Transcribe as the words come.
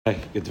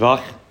Good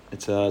Vach.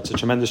 It's a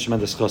tremendous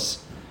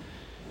chus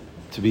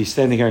to be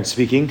standing here and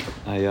speaking.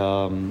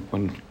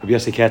 When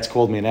Rebbe Katz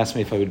called me and asked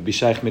me if I would be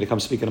shaykh me to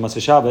come speak on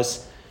Matzah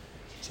Shabbos,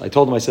 so I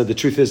told him, I said, the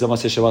truth is that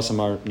Matzah Shabbos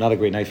are not a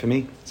great night for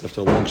me. It's after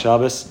a long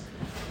Shabbos.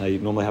 I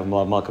normally have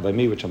Malka by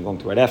me, which I'm going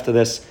to right after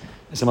this.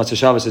 I said Matzah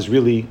Shabbos is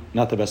really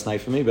not the best night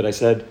for me, but I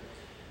said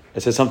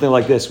something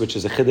like this, which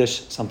is a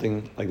chiddush,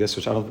 something like this,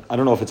 which I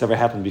don't know if it's ever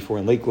happened before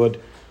in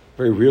Lakewood.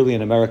 Very rarely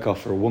in America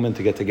for a woman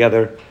to get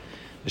together,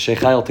 the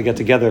Sheikhayel to get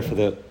together for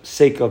the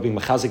sake of being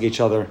mechazik each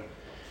other.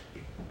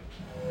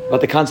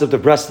 But the concept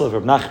of Breslov,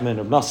 of Nachman,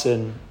 of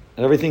Nassin,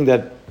 and everything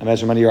that I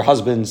imagine many of your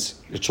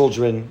husbands, your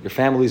children, your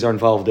families are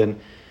involved in,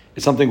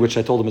 is something which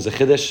I told them is a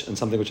chiddush and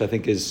something which I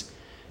think is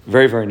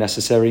very, very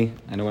necessary.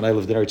 I know when I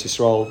lived in Eretz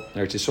Yisrael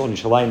in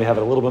Yerushalayim, we have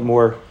it a little bit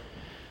more.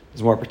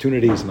 There's more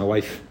opportunities. My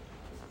wife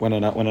went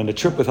on a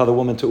trip with other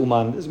women to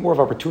Uman. There's more of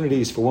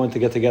opportunities for women to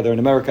get together. In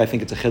America, I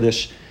think it's a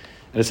chiddush,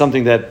 and it's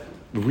something that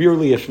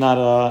rarely, if not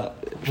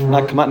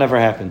Kamat, never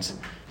happens.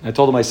 And I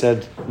told him, I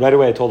said,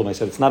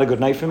 it's not a good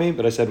night for me,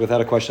 but I said,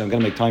 without a question, I'm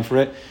going to make time for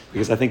it,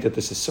 because I think that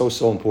this is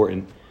so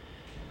important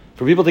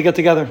for people to get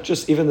together,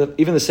 just even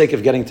the sake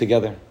of getting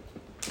together.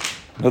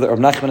 You know that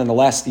Rebbe Nachman in the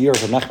last year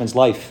of Rebbe Nachman's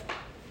life,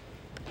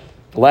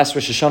 the last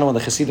Rosh Hashanah when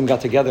the Hasidim got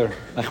together,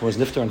 Nachman was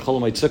nifter and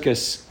Cholomai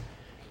Tzukis,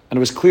 and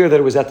it was clear that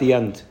it was at the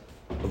end.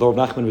 Although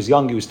Rebbe Nachman was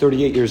young, he was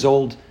 38 years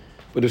old,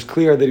 but it was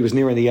clear that he was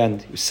nearing the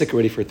end. He was sick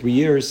already for 3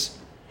 years.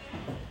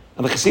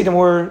 And the Hasidim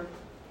were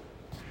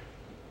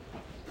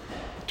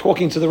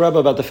talking to the Rebbe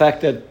about the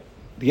fact that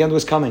the end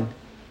was coming.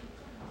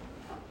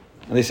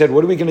 And they said,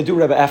 what are we going to do,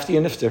 Rebbe, after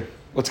your nifter?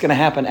 What's going to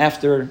happen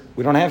after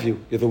we don't have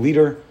you? You're the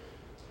leader.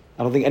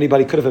 I don't think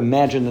anybody could have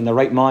imagined in their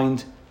right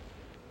mind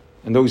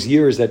in those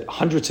years that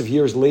hundreds of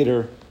years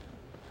later,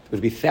 there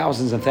would be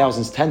thousands and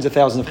thousands, tens of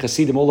thousands of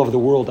Hasidim all over the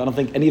world. I don't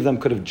think any of them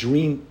could have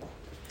dreamed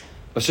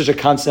of such a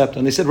concept.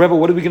 And they said, Rebbe,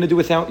 what are we going to do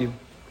without you?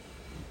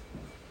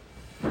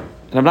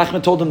 And Rebbe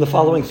Nachman told them the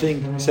following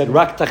thing. He said,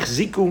 Rak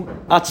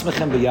tachziku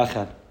atzmechem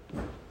b'yachad.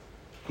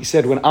 He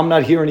said, when I'm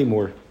not here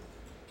anymore,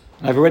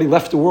 and I've already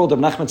left the world,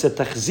 Rebbe Nachman said,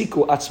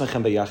 tachziku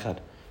atzmechem b'yachad.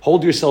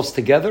 Hold yourselves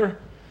together,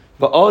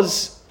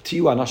 va'oz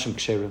tiyu anashim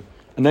ksherim.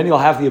 And then you'll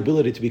have the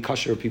ability to be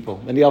kosher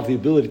people. Then you'll have the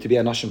ability to be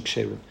anashim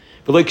ksherim.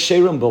 V'lo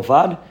ksherim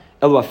bilvad,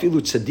 elu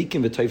afilu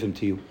tzadikim v'toivim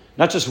to you.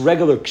 Not just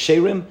regular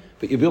ksherim,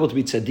 but you'll be able to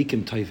be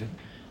tzadikim toivim.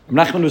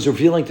 Rebbe Nachman was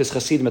revealing to his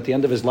Hasidim at the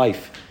end of his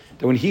life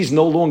that when he's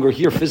no longer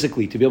here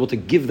physically to be able to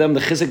give them the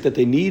chizik that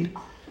they need,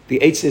 the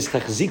eitz is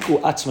tachziku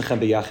atzmechem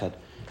b'yachad.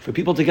 For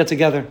people to get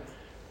together,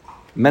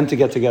 men to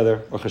get together,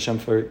 Baruch Hashem,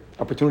 for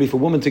opportunity for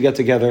women to get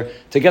together,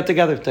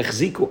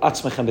 tachziku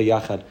atzmechem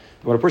b'yachad.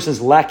 When a person's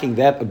lacking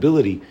that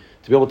ability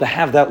to be able to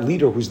have that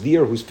leader who's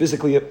there, who's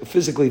physically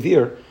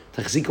there,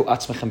 tachziku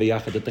atzmechem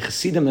b'yachad, that the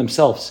Hasidim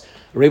themselves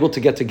are able to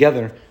get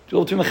together, to be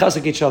able to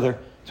mechazik each other,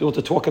 to be able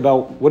to talk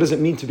about what does it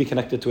mean to be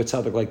connected to a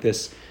tzaddik like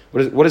this?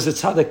 What did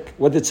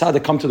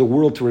tzaddik come to the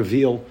world to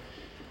reveal? To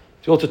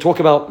be able to talk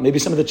about maybe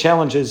some of the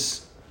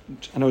challenges.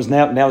 I know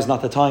now is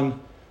not the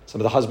time. Some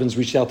of the husbands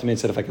reached out to me and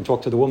said if I can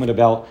talk to the woman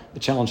about the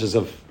challenges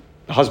of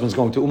the husbands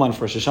going to Uman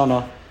for Rosh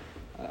Hashanah.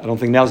 I don't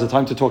think now's the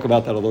time to talk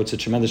about that, although it's a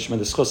tremendous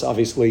chus,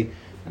 obviously,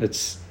 and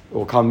it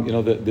will come.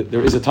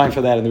 There is a time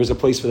for that, and there is a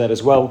place for that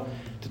as well,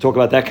 to talk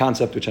about that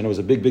concept, which I know is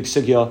a big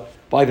sugya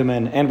by the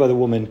men and by the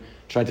women,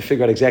 trying to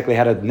figure out exactly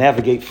how to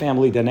navigate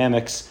family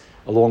dynamics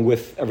along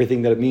with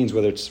everything that it means,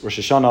 whether it's Rosh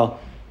Hashanah,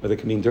 whether it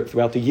can mean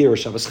throughout the year, or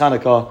Shabbos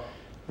Chanukah,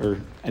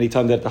 or any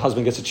time that the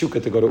husband gets a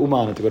chukah to go to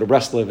Uman and to go to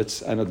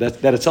Breslov. I know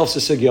that itself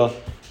is a sugya,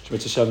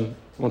 which we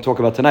won't talk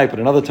about tonight, but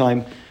another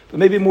time. But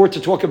maybe more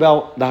to talk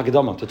about the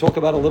Haggadah, to talk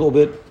about a little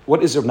bit,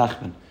 what is Rebbe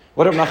Nachman?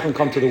 What did Rebbe Nachman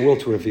come to the world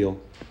to reveal?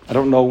 I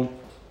don't know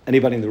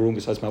anybody in the room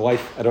besides my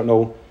wife. I don't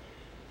know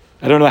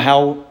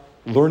how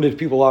learned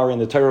people are in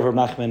the Torah of Rebbe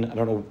Nachman. I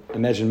don't know,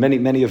 imagine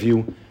many of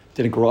you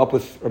didn't grow up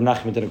with Rebbe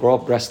Nachman, didn't grow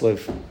up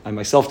Breslov. I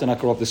myself did not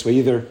grow up this way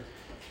either.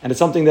 And it's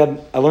something that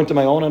I learned on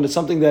my own, and it's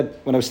something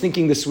that when I was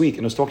thinking this week,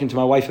 and I was talking to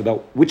my wife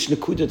about which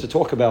nekuda to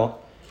talk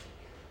about,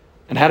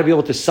 and how to be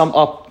able to sum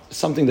up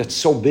something that's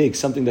so big,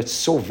 something that's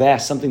so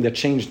vast, something that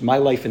changed my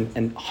life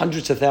and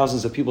hundreds of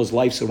thousands of people's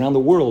lives around the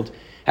world,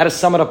 how to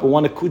sum it up in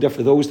one nekuda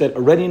for those that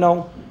already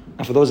know,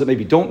 and for those that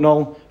maybe don't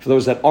know, for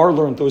those that are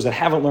learned, those that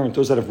haven't learned,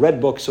 those that have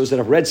read books, those that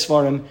have read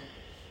Svarim.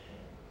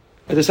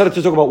 I decided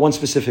to talk about one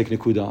specific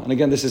nekuda. And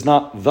again, this is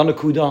not the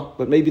nekuda,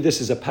 but maybe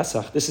this is a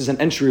Pesach. This is an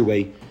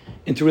entryway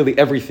into really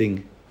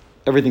everything,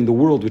 the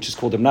world which is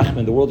called Rebbe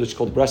Nachman, the world which is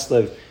called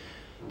Breslov,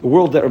 the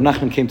world that Rebbe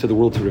Nachman came to the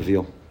world to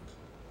reveal.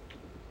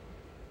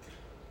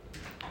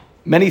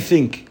 Many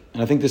think,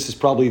 and I think this is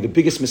probably the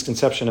biggest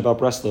misconception about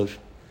Breslov,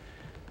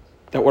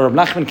 that what Rebbe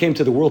Nachman came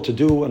to the world to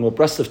do, and what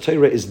Breslov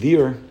Torah is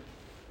there,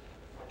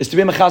 is to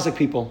be a mechazik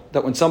people,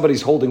 that when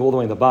somebody's holding all the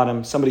way in the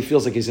bottom, somebody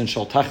feels like he's in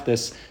shal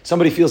tachtis,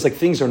 somebody feels like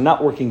things are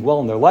not working well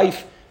in their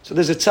life, so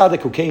there's a tzaddik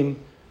who came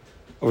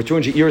over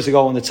 200 years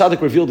ago, and the tzaddik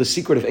revealed the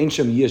secret of Ein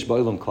Shem Yish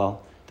Ba'olam Klal,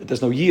 that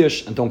there's no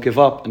yish and don't give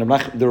up, and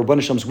the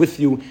Rebbeinu Shem's with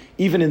you,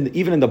 even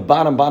in the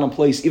bottom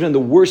place, even in the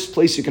worst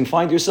place you can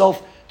find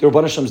yourself, the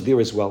Rebbeinu Shem's there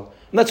as well.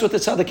 And that's what the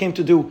tzaddik came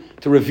to do,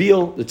 to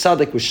reveal. The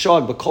tzaddik was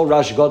shog, but kol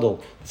rash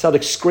gadol. The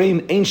tzaddik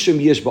screamed, ein shem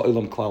yesh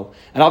ba'olam klal.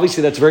 And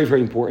obviously that's very,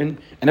 very important.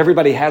 And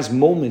everybody has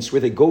moments where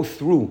they go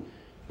through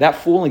that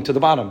falling to the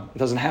bottom. It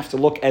doesn't have to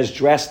look as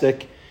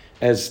drastic,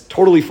 as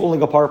totally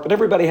falling apart, but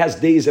everybody has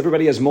days,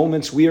 everybody has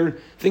moments where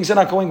things are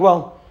not going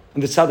well.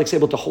 And the tzaddik's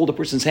able to hold a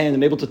person's hand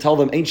and able to tell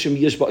them, Ein shem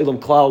yesh ba'ilam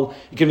klal.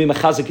 You can be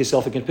mechazik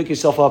yourself, you can pick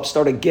yourself up,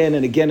 start again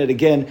and again and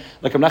again.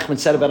 Like Nachman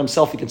said about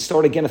himself, you can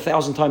start again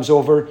 1,000 times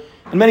over.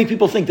 And many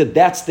people think that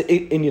that's the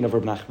Inyan of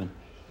Reb Nachman.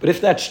 But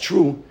if that's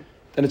true,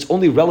 then it's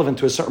only relevant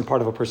to a certain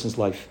part of a person's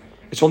life.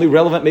 It's only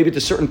relevant maybe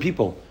to certain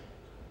people.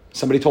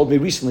 Somebody told me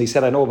recently, he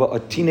said, I know about a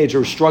teenager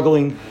who's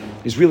struggling,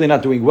 he's really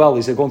not doing well,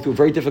 he's going through a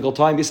very difficult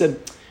time. He said,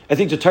 I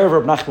think the Torah of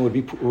Reb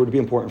Nachman would be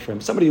important for him.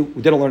 Somebody who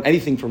didn't learn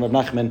anything from Reb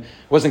Nachman,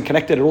 wasn't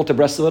connected at all to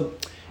Breslov.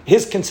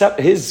 His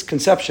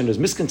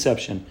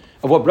misconception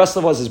of what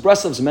Breslov was is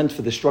Breslov's meant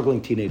for the struggling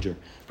teenager.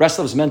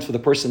 Breslov's meant for the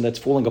person that's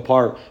falling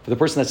apart, for the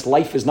person that's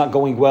life is not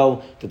going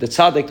well, that the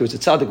tzaddik, there was a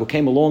tzaddik who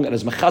came along and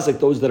is mechazik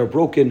those that are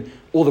broken,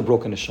 all the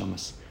broken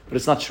neshamas. But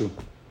it's not true.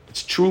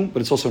 It's true,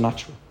 but it's also not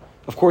true.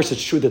 Of course,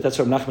 it's true that that's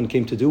what Reb Nachman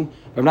came to do.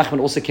 Reb Nachman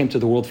also came to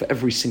the world for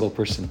every single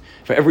person.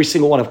 For every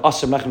single one of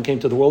us, Reb Nachman came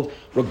to the world,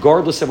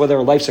 regardless of whether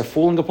our lives are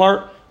falling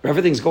apart or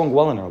everything's going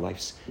well in our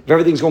lives. If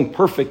everything's going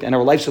perfect and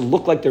our lives should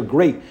look like they're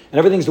great and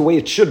everything's the way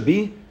it should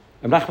be,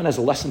 Reb Nachman has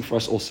a lesson for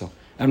us also.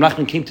 And Reb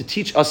Nachman came to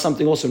teach us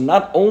something also,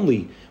 not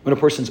only when a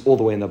person's all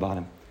the way in the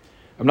bottom.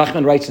 Reb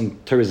Nachman writes in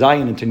Torah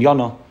Zion and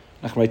Tinyana,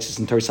 Nachman writes this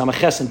in Torah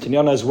Samaches and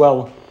Tinyana as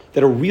well,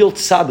 that a real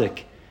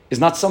tzaddik is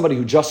not somebody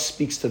who just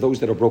speaks to those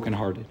that are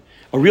brokenhearted.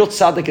 A real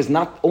tzaddik is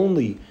not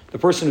only the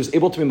person who's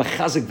able to be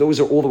mechazik those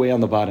who are all the way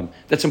on the bottom.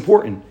 That's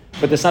important,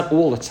 but that's not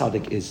all a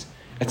tzaddik is.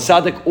 A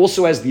tzaddik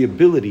also has the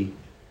ability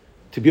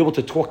to be able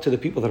to talk to the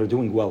people that are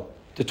doing well,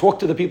 to talk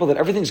to the people that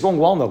everything's going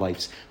well in their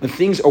lives. When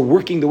things are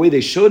working the way they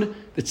should,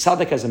 the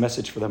tzaddik has a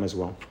message for them as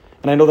well.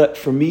 And I know that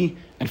for me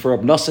and for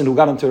Reb Nassan who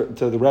got into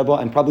the Rebbe,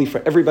 and probably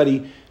for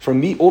everybody, from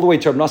me all the way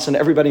to Reb Nassan,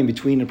 everybody in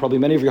between, and probably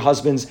many of your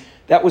husbands,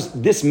 that was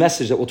this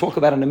message that we'll talk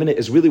about in a minute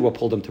is really what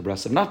pulled them to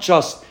Breslov. Not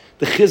just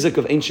the chizuk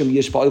of Ein Shem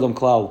Yesh Ba'olam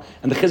Klal,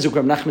 and the chizuk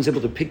Reb Nachman is able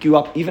to pick you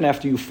up even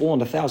after you've fallen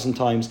 1,000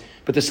 times,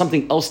 but there's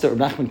something else that Reb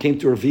Nachman came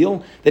to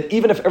reveal, that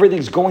even if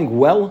everything's going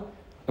well,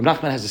 Reb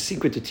Nachman has a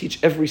secret to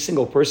teach every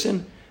single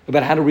person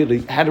about how to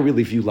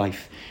really view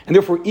life. And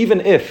therefore, even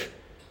if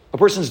a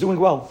person's doing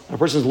well, and a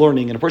person's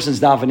learning, and a person's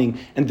davening,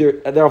 and their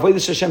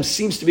avodas Hashem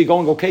seems to be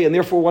going okay, and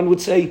therefore one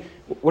would say,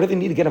 what do they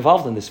need to get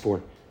involved in this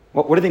for?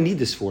 What do they need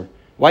this for?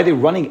 Why are they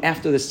running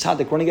after this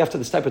tzaddik, running after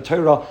this type of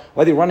Torah?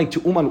 Why are they running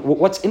to Uman?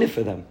 What's in it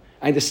for them?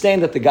 I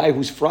understand that the guy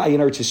who's fry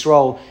in Eretz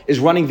Yisrael is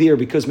running there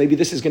because maybe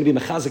this is going to be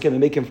mechazik him and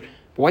make him.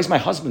 But why is my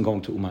husband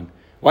going to Uman?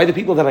 Why are the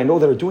people that I know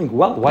that are doing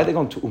well, why are they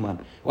going to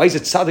Uman? Why is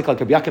it tzaddik like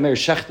Rabbi Yaakov Meir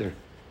Shechter?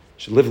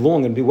 Should live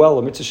long and be well.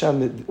 Why is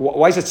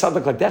it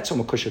tzaddik like that so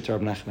makusha to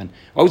Reb Nachman?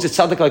 Why is it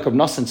tzaddik like Reb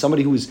Nassan,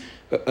 somebody who's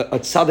a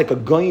tzaddik, a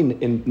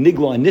goyin in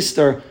Nigla and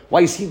Nistar?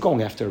 Why is he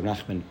going after Reb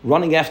Nachman?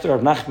 Running after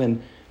Reb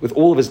Nachman with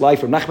all of his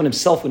life. Reb Nachman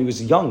himself, when he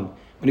was young,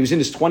 when he was in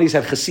his 20s,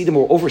 had chassidim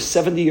who were over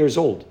 70 years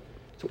old.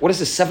 So what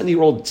is a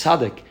 70-year-old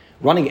tzaddik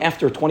running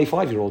after a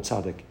 25-year-old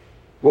tzaddik?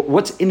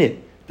 What's in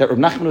it that Reb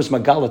Nachman was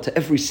magala to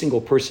every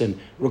single person,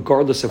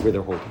 regardless of where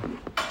they're holding?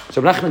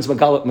 So Reb Nachman's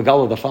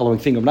magala the following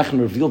thing. Reb Nachman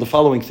revealed the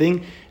following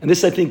thing, and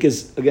this I think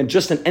is, again,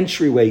 just an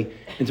entryway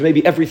into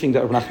maybe everything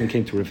that Reb Nachman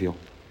came to reveal.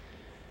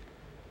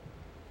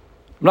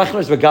 Reb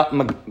Nachman's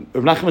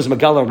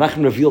magala, Reb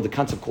Nachman revealed the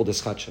concept called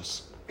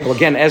eschatshus. Well,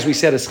 again, as we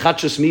said,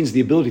 eschatshus means the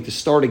ability to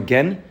start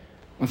again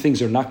when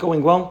things are not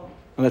going well,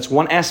 and that's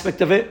one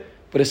aspect of it.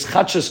 But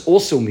eschatshus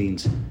also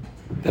means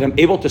that I'm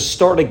able to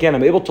start again.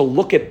 I'm able to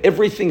look at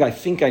everything I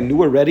think I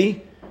knew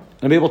already,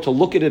 and I'm able to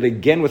look at it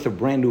again with a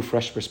brand new,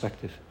 fresh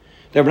perspective.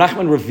 That Reb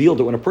Nachman revealed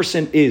that when a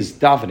person is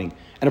davening,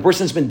 and a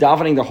person's been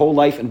davening their whole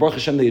life, and Baruch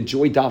Hashem, they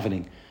enjoy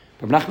davening,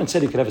 but Reb Nachman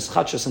said you could have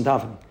eschatshus in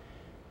davening.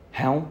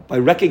 How? By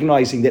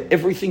recognizing that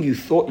everything you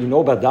thought you know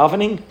about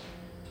davening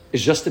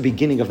is just the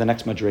beginning of the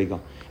next madrega.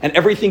 And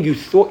everything you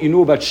thought you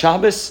knew about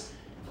Shabbos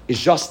is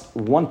just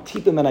one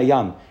tipim and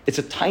ayam. It's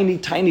a tiny,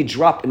 tiny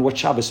drop in what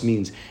Shabbos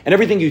means. And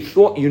everything you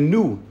thought you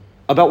knew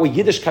about what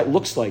Yiddishkeit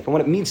looks like and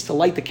what it means to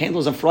light the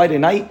candles on Friday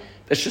night,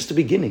 that's just the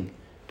beginning.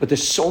 But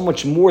there's so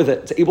much more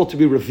that's able to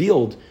be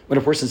revealed when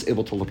a person's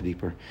able to look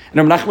deeper.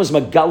 And Reb Nachman's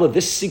magala,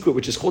 this secret,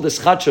 which is called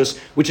eschatshus,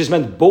 which is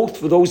meant both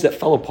for those that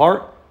fell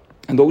apart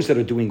and those that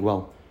are doing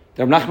well.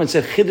 Reb Nachman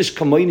said, Chiddush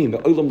kamayni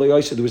me'olam lo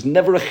yoseh. There was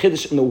never a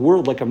Chiddush in the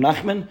world like Reb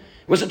Nachman.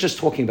 He wasn't just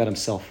talking about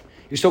himself.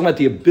 He was talking about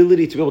the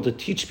ability to be able to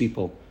teach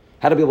people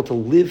how to be able to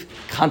live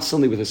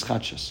constantly with his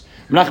chadshus.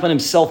 Reb Nachman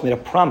himself made a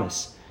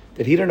promise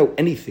that he didn't know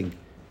anything.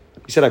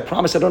 He said, I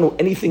promise I don't know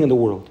anything in the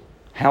world.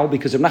 How?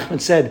 Because Reb Nachman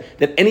said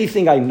that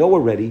anything I know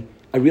already,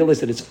 I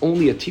realize that it's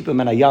only a tipa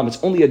menayam,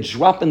 it's only a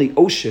drop in the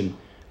ocean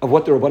of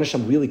what the Rabban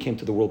Hashem really came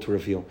to the world to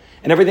reveal.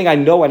 And everything I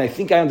know, and I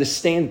think I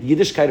understand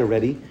Yiddishkeit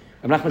already,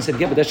 Reb Nachman said,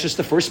 yeah, but that's just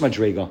the first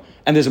madrega.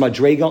 And there's a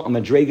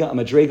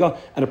madrega,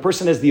 and a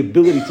person has the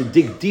ability to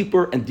dig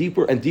deeper and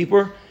deeper and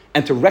deeper,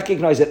 and to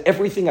recognize that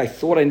everything I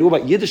thought I knew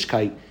about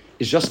Yiddishkeit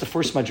is just the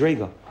first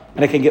madrega.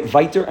 And I can get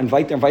weiter and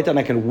weiter and weiter, and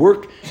I can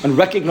work on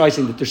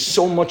recognizing that there's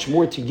so much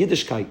more to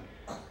Yiddishkeit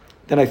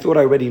than I thought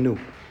I already knew.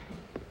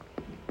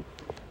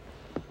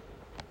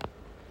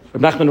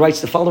 Reb Nachman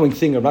writes the following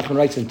thing. Reb Nachman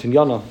writes in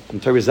Tinyana, in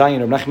Torah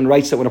Zion, Reb Nachman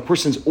writes that when a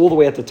person's all the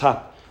way at the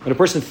top, when a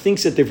person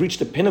thinks that they've reached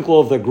the pinnacle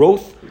of their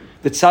growth,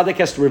 the tzaddik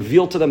has to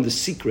reveal to them the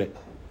secret,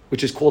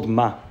 which is called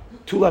Ma.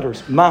 2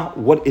 letters. Ma,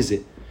 what is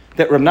it?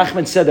 That Reb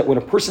Nachman said that when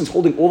a person's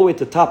holding all the way at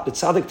the top, the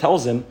tzaddik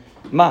tells him,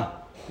 Ma,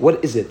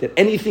 what is it? That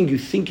anything you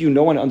think you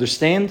know and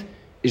understand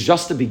is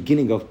just the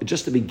beginning of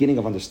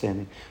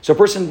understanding. So a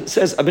person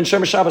says, I've been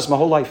Shomer Shabbos my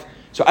whole life.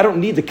 So I don't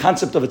need the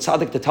concept of a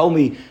tzaddik to tell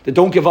me that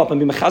don't give up and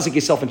be mechazik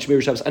yourself and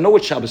Shmir Shabbos. I know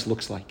what Shabbos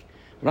looks like.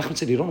 Nachman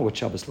said, you don't know what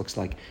Shabbos looks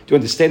like. Do you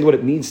understand what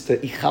it means to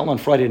ichal on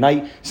Friday night?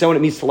 Do you understand what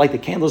it means to light the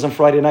candles on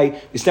Friday night? Do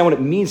you understand what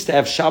it means to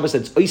have Shabbos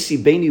that's oisi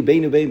beinu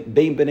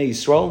bein b'nei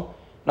Yisrael?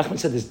 Nachman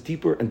said there's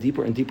deeper and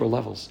deeper and deeper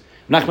levels.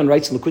 Nachman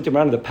writes in Lakewood,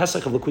 the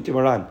Pesach of Lakewood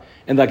Moran,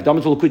 and like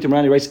Akdamah to Lakewood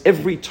Moran, he writes,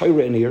 every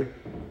Torah in here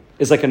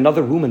is like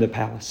another room in the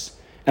palace.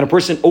 And a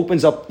person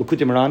opens up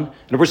Lakewood Moran,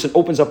 and a person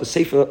opens up a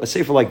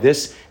sefer like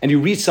this, and you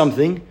read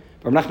something.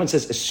 But Nachman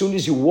says, as soon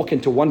as you walk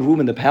into one room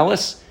in the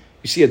palace,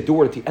 you see a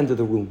door at the end of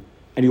the room.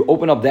 And you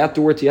open up that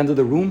door at the end of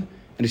the room,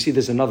 and you see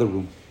there's another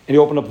room. And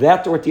you open up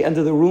that door at the end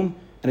of the room,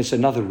 and it's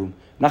another room.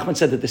 Nachman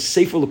said that the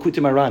Sefer Lakewood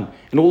Moran,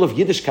 and all of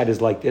Yiddishkeit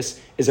is like this,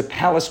 is a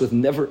palace with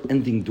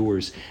never-ending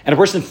doors. And a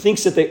person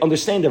thinks that they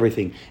understand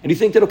everything. And you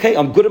think that, okay,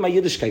 I'm good at my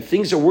Yiddishkeit,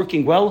 things are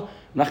working well.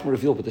 Nachman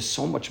revealed, but there's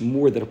so much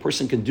more that a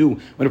person can do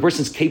when a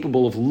person's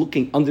capable of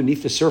looking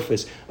underneath the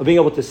surface, of being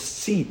able to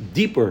see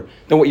deeper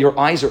than what your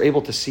eyes are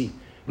able to see.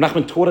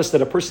 Nachman taught us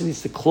that a person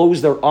needs to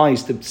close their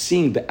eyes to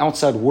seeing the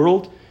outside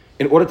world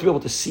in order to be able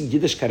to see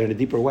Yiddishkeit in a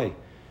deeper way.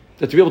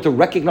 That to be able to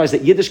recognize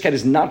that Yiddishkeit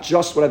is not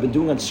just what I've been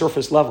doing on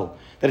surface level.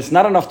 That it's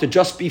not enough to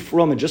just be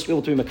from and just be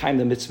able to be Mekayim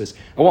the mitzvahs.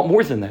 I want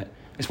more than that.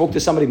 I spoke to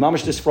somebody,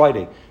 mamash this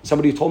Friday,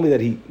 somebody who told me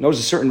that he knows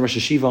a certain Rosh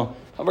Hashiva,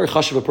 a very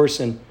chashuv a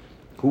person,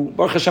 who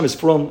Baruch Hashem is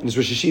from, and is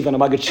Rosh Hashiva and a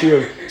Maggid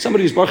Shir,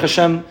 somebody who's Baruch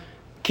Hashem,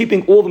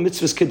 keeping all the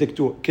mitzvahs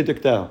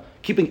kidduktah,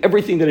 keeping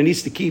everything that it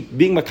needs to keep,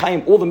 being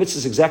Mekayim, all the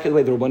mitzvahs exactly the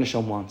way the Rabban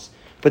Hashem wants.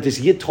 But this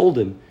Yid told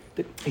him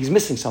that he's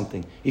missing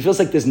something. He feels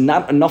like there's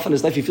not enough in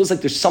his life. He feels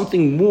like there's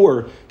something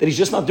more that he's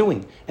just not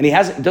doing. And he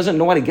doesn't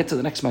know how to get to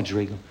the next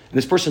madrega. And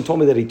this person told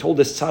me that he told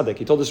this tzaddik,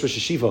 he told this Rosh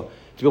Hashiva,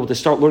 to be able to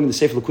start learning the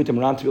Sefer Lakewood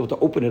Moran, to be able to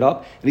open it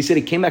up. And he said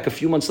he came back a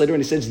few months later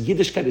and he says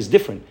Yiddishkeit is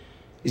different.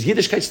 His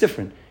Yiddishkeit's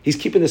different. He's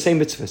keeping the same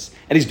mitzvahs.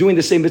 And he's doing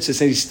the same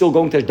mitzvahs. And he's still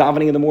going to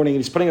davening in the morning.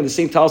 And he's putting on the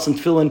same talis and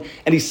tefillin.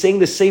 And he's saying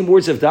the same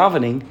words of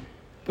davening.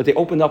 But they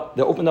opened up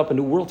a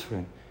new world for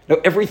him. Now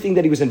everything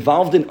that he was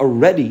involved in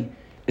already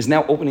is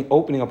now opened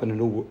up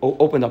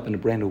in a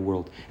brand new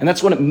world. And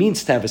that's what it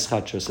means to have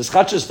Eschatshus.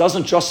 Eschatshus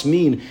doesn't just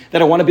mean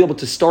that I want to be able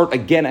to start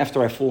again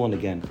after I've fallen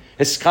again.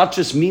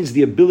 Eschatshus means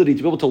the ability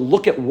to be able to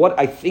look at what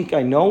I think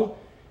I know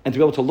and to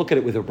be able to look at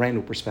it with a brand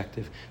new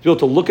perspective. To be able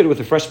to look at it with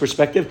a fresh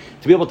perspective,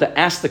 to be able to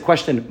ask the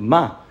question,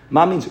 Ma.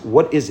 Ma means,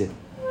 what is it?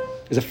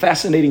 There's a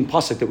fascinating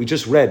pasuk that we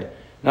just read,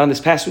 now in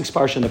this past week's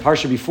parsha and the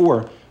parsha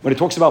before, when it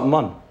talks about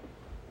man.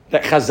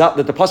 That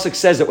the pasuk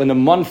says that when the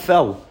man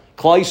fell,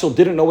 Klal Yisrael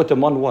didn't know what the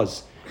man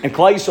was. And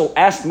Klal Yisrael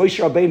asked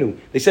Moshe Rabbeinu,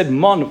 they said,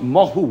 Man,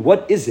 Mahu,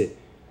 what is it?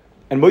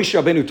 And Moshe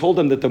Rabbeinu told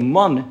them that the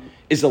man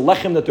is the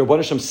lechem that the Rebbe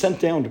Hashem sent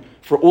down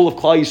for all of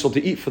Klal Yisrael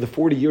to eat for the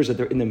 40 years that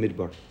they're in the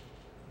midbar.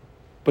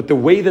 But the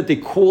way that they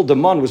called the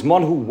man was,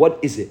 Manhu, what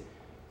is it?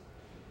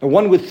 And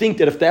one would think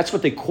that if that's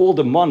what they called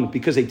the man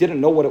because they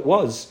didn't know what it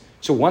was,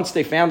 so once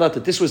they found out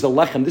that this was the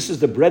lechem, this is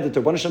the bread that the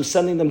Rebbe Hashem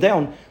sending them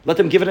down, let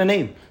them give it a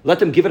name. Let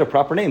them give it a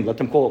proper name. Let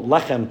them call it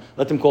lechem.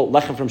 Let them call it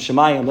lechem from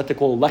Shemayim. Let them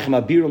call it lechem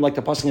abirim, like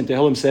the pasuk in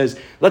Tehillim says.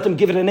 Let them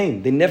give it a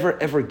name. They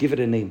never ever give it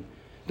a name.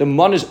 The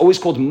man is always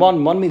called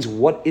man. Man means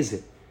what is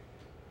it?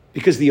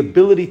 Because the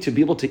ability to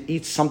be able to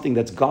eat something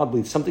that's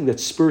godly, something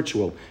that's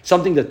spiritual,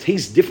 something that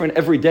tastes different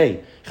every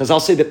day. Chazal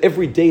say that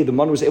every day the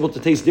man was able to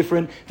taste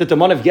different, that the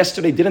man of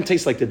yesterday didn't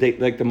taste like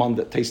the man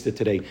that tasted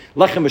today.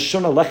 Lechem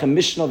Mishuna, Lechem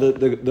Mishnah,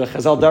 the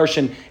Chazal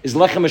Darshan is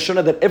Lechem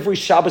Mishuna, that every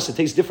Shabbos it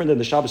tastes different than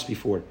the Shabbos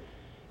before.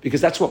 Because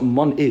that's what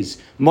man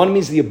is. Man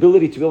means the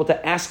ability to be able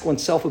to ask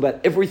oneself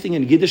about everything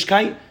in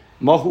Yiddishkeit.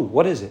 Mahu,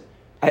 what is it?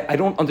 I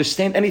don't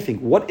understand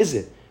anything. What is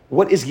it?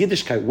 What is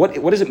Yiddishkeit? What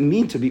does it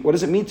mean to be? What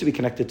does it mean to be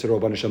connected to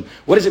Rabban Hashem?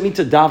 What does it mean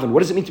to daven?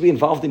 What does it mean to be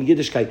involved in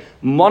Yiddishkeit?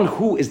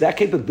 Manhu is that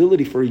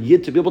capability for a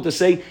Yid to be able to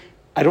say,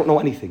 I don't know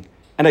anything,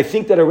 and I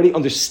think that I already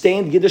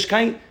understand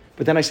Yiddishkeit.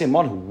 But then I say,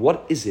 Manhu,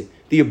 what is it?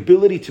 The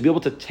ability to be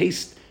able to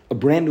taste a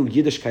brand new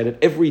Yiddishkeit at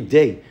every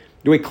day.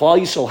 The way Klal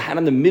Yisrael had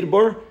in the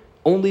midbar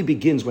only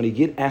begins when a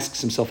Yid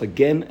asks himself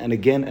again and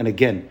again and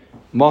again,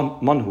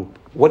 Manhu,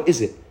 what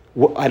is it?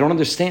 I don't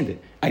understand it.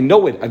 I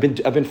know it.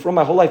 I've been from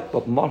my whole life,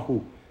 but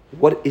Manhu.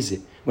 What is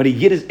it? When a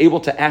Yid is able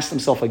to ask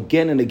himself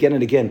again and again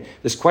and again,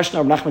 this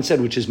question Nachman said,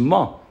 which is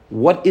Ma,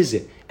 What is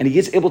it? And he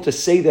is able to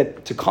say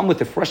that, to come with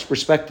a fresh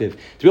perspective,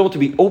 to be able to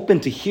be open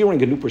to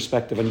hearing a new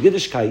perspective on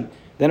Yiddishkeit.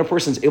 Then a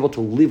person is able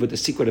to live with the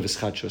secret of his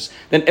chadshus.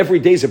 Then every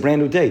day is a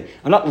brand new day.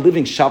 I'm not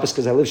living Shabbos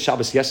because I lived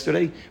Shabbos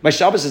yesterday. My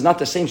Shabbos is not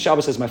the same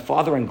Shabbos as my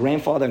father and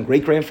grandfather and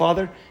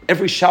great-grandfather.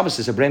 Every Shabbos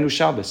is a brand new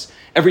Shabbos.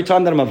 Every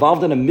time that I'm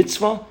involved in a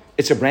mitzvah,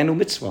 it's a brand new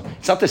mitzvah.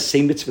 It's not the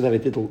same mitzvah that I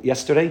did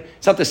yesterday.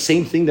 It's not the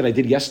same thing that I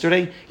did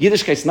yesterday.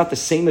 Yiddishkeit is not the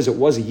same as it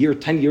was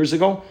 10 years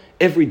ago.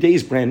 Every day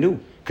is brand new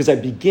because I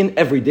begin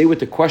every day with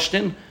the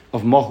question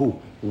of mahu.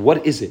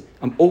 What is it?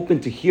 I'm open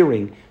to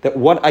hearing that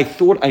what I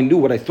thought I knew,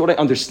 what I thought I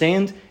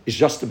understand, is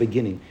just the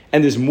beginning.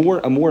 And there's more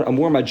and more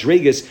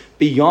madregas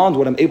beyond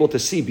what I'm able to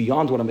see,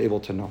 beyond what I'm able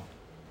to know.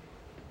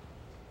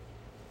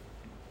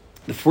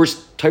 The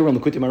first Torah in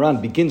Likutei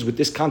Moharan begins with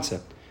this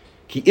concept.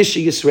 Ki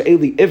ishi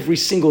Yisraeli, every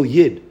single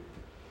yid,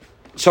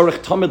 tzarech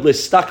tamid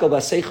le'stakel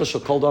v'aseichel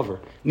shekol davar,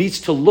 needs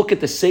to look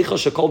at the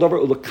seichel shekol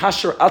davar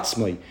u'lekasher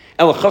atzmai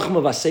el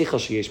hachachma v'aseichel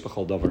sheyesh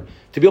b'chol davar,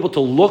 to be able to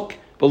look,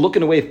 but look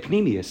in a way of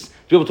pnimius,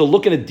 to be able to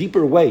look in a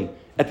deeper way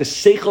at the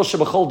seichel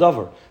shebachol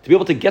davar, to be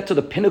able to get to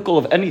the pinnacle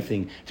of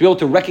anything, to be able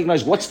to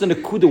recognize what's the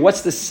nekuda,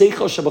 what's the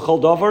seichel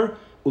shebachol davar,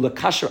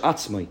 ulakasher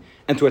atzmai,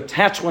 and to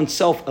attach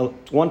oneself el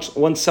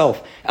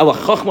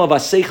hachachma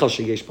v'aseichel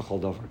sheyesh b'chol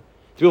davar,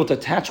 to be able to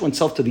attach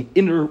oneself to the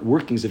inner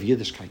workings of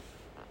Yiddishkeit.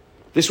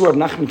 This is where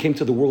Nachman came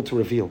to the world to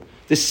reveal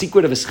this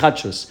secret of his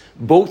chadshus,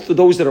 both to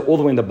those that are all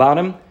the way in the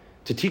bottom,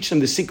 to teach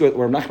them the secret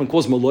where Nachman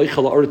calls Maloi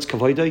Chala Aretz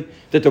Kavaydai,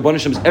 that the Rebbe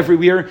is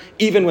everywhere,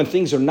 even when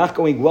things are not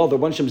going well, the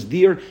Rebbe is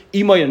there,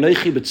 Imay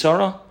Anoichi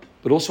B'tzara,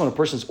 but also when a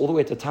person's all the way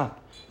at the top.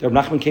 The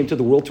Rebbe Nachman came to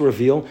the world to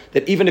reveal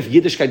that even if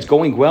Yiddishkeit's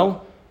going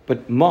well,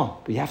 but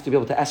you have to be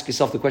able to ask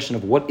yourself the question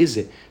of what is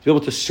it? To be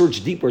able to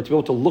search deeper, to be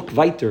able to look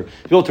weiter,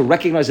 to be able to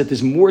recognize that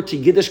there's more to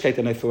Yiddishkeit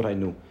than I thought I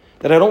knew.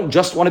 That I don't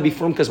just want to be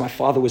from because my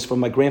father was from,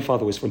 my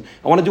grandfather was from.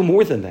 I want to do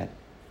more than that.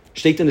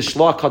 State in the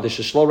Shlah Kaddish,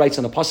 the Shlah writes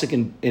on the pasuk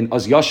in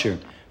Az Yashir,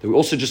 that we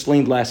also just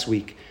learned last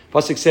week. The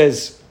pasuk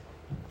says,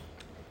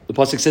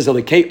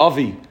 Alekei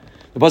Avi.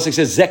 The pasuk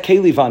says,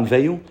 Zekeli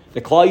va'anveyu.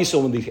 The Klal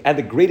Yisrael, when they had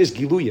the greatest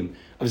giluyim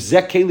of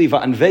Zekeli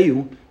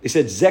va'anveyu, they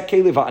said,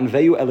 Zekeli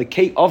va'anveyu,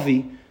 Alekei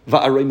Avi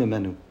va'arei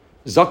memenu.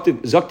 Zok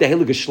the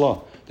Heilige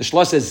Shlah. The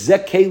Shlah says,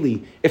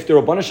 Zekeli, if the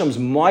Rabbanu Shalom is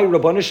my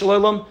Rabbanu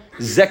Shalom,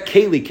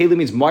 Zekeli, Keli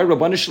means my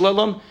Rabbanu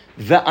Shalom,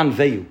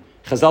 va'anveyu.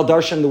 Chazal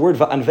darshan the word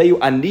va'anveyu,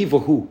 ani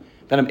v'hu,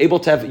 that I'm able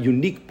to have a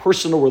unique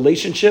personal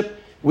relationship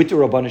with the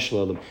Rabbanu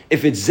Shalom.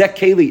 If it's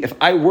Zekeli, if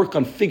I work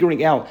on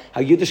figuring out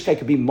how Yiddishkeit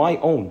could be my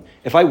own,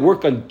 if I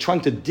work on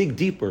trying to dig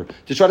deeper,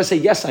 to try to say,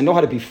 yes, I know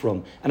how to be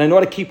from, and I know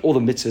how to keep all the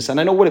mitzvahs,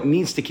 and I know what it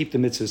means to keep the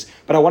mitzvahs,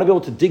 but I want to be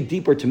able to dig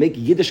deeper to make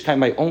Yiddishkeit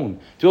my own,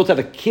 to be able to have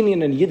a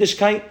kinyan in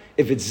Yiddishkeit.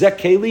 If it's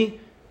Zekeli,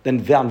 then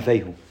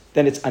Ve'anvehu.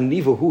 Then it's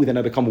Anivahu, then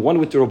I become one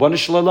with the Rabbanu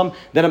Shalom,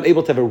 then I'm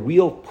able to have a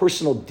real,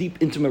 personal, deep,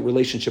 intimate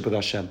relationship with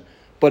Hashem.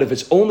 But if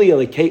it's only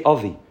Elekei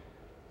Avi,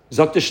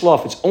 Zok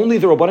Shlaf, it's only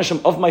the Rabbanu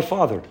Shalom of my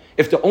father,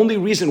 if the only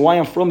reason why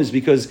I'm from is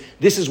because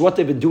this is what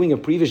they've been doing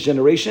in previous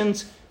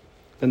generations,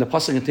 then the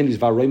pasuk continues,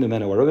 Va'arei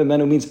memenu. Va'arei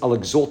memenu means I'll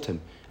exalt him.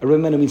 Va'arei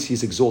memenu means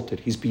he's exalted,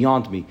 he's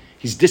beyond me,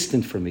 he's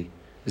distant from me.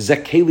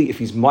 Zekeli, if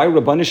he's my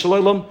Rabbanu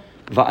Shalom,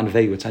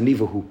 Va'anveyu, it's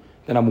Anivahu.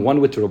 Then I'm one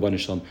with the Rabbanu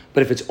Shalom.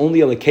 But if it's only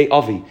Elekei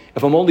Avi,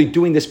 if I'm only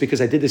doing this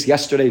because I did this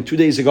yesterday and 2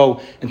 days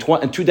ago and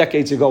 2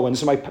 decades ago, and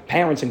this is my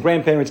parents and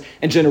grandparents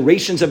and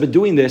generations have been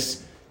doing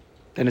this,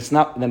 then it's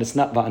not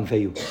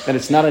Va'anveyu. Then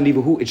it's not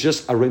Anivahu, it's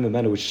just Arei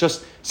Memenu. It's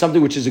just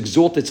something which is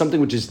exalted,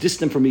 something which is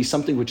distant from me,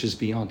 something which is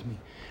beyond me.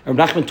 And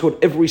Nachman taught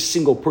every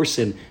single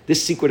person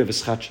this secret of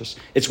his chadshus.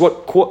 It's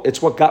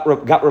what got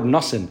Reb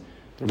Nosson,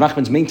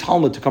 Nachman's main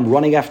Talmud, to come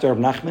running after Reb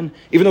Nachman,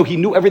 even though he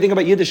knew everything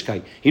about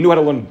Yiddishkeit. He knew how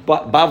to learn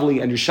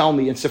Bavli and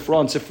Yerushalmi and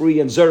Sifra and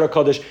Sifri and Zera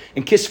Kaddish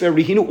and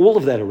Kisveri. He knew all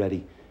of that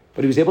already.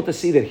 But he was able to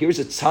see that here's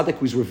a tzaddik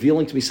who's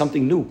revealing to me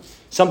something new,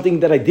 something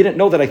that I didn't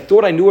know, that I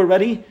thought I knew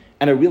already,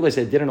 and I realized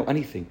I didn't know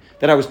anything.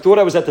 That I thought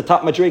I was at the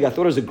top madrega, I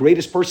thought I was the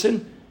greatest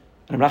person,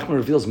 and Nachman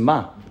reveals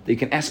that you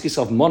can ask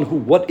yourself, manhu,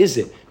 what is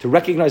it? To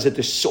recognize that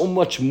there's so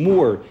much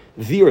more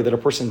there that a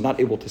person is not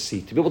able to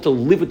see. To be able to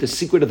live with the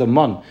secret of the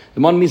man.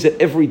 The man means that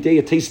every day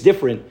it tastes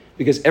different,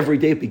 because every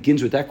day it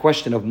begins with that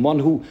question of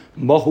manhu,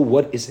 mahu,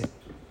 what is it?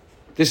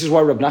 This is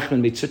why Reb Nachman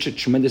made such a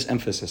tremendous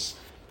emphasis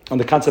on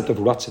the concept of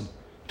ratzon.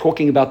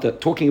 Talking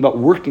about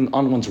working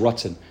on one's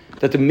ratzon.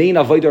 That the main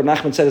avodah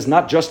Nachman said is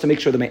not just to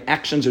make sure that my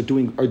actions are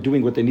doing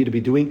what they need to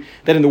be doing,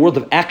 that in the world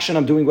of action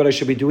I'm doing what I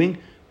should be doing,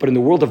 but in the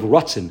world of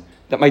ratzon,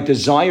 that my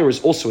desire is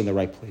also in the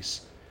right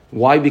place.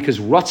 Why? Because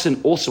ratzon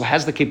also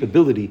has the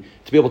capability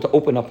to be able to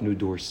open up new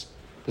doors.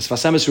 The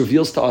Sfas Emes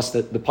reveals to us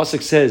that the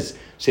pasuk says,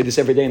 say this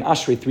every day in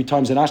Ashrei, 3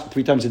 times a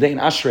day in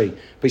Ashrei,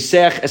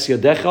 Pesach es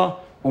yadecha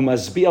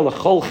umazbiya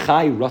l'chol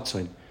chai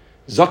ratzon.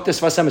 Zok the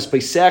Sfas Emes,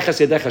 Pesach es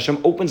yadecha,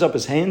 Hashem opens up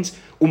his hands,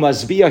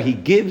 umazbiya, he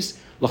gives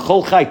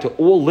l'chol chai, to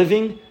all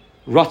living,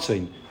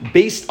 ratzon,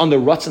 based on the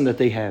ratzon that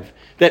they have.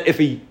 That if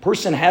a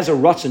person has a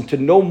ratzon to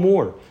know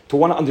more, to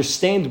want to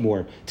understand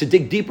more, to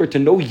dig deeper, to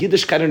know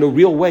Yiddishkeit in a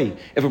real way,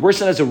 if a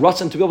person has a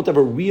ratzon to be able to have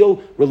a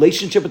real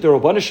relationship with the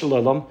Rabbanu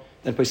Shalom,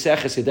 then Pesach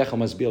Yedecha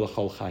Masbiel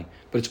L'chol Chai.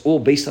 But it's all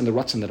based on the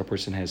ratzon that a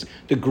person has.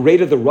 The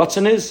greater the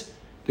ratzon is,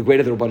 the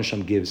greater the Rebbe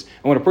Hashem gives.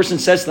 And when a person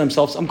says to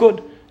themselves, I'm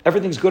good,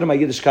 everything's good in my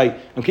Yiddishkeit,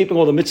 I'm keeping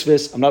all the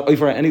mitzvahs, I'm not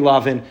over any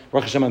lavin,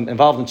 Baruch Hashem, I'm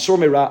involved in Sur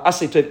Meirah,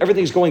 Asay Tov,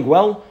 everything's going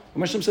well, the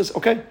Hashem says,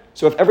 okay.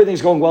 So if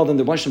everything's going well, then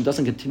the Hashem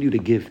doesn't continue to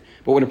give.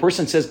 But when a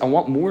person says, I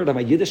want more of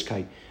my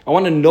Yiddishkeit, I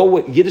want to know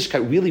what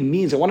Yiddishkeit really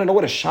means, I want to know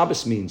what a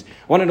Shabbos means,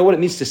 I want to know what it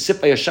means to sit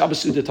by a Shabbos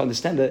Suda, to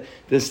understand the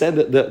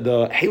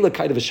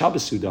halakite of a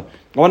Shabbos Suda.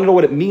 I want to know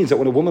what it means that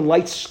when a woman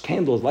lights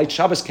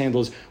Shabbos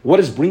candles, what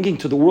is bringing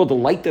to the world, the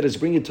light that is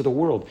bringing to the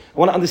world. I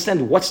want to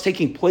understand what's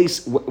taking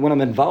place when I'm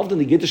involved in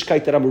the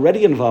Yiddishkeit that I'm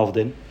already involved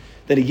in,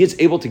 that he is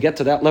able to get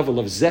to that level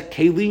of Zek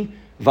Keli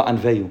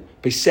Va'anveyu.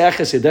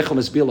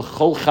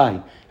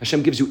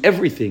 Hashem gives you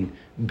everything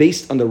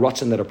based on the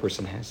ratzon that a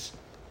person has.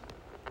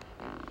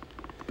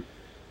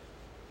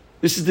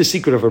 This is the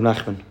secret of Reb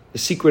Nachman. The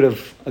secret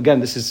of,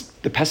 again, this is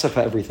the Pesach for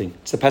everything.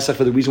 It's the Pesach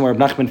for the reason why Reb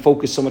Nachman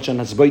focused so much on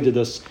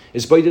Hasbaididus.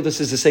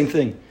 Hasbaididus is the same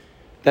thing.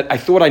 That I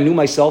thought I knew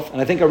myself, and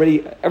I think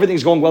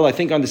everything's going well, I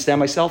think I understand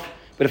myself,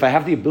 but if I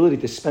have the ability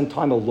to spend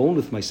time alone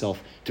with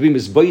myself, to be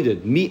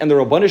misbaided, me and the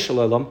Rabbanu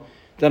Shalom,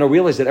 then I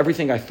realize that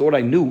everything I thought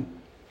I knew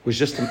was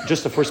just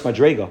the first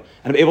madrega.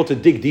 And I'm able to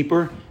dig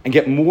deeper and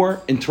get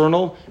more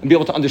internal and be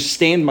able to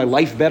understand my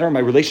life better,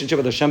 my relationship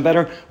with Hashem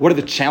better. What are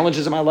the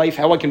challenges in my life?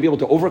 How I can be able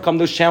to overcome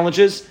those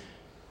challenges.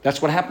 That's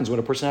what happens when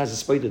a person has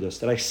a spaididus.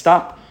 That I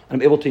stop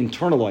and I'm able to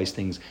internalize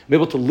things. I'm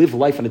able to live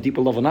life on a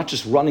deeper level, not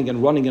just running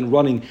and running and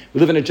running. We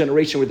live in a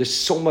generation where there's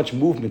so much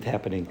movement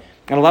happening.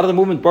 And a lot of the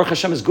movement, Baruch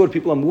Hashem, is good.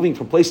 People are moving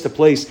from place to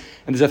place,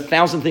 and there's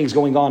 1,000 things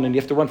going on, and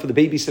you have to run for the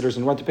babysitters,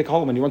 and run to pick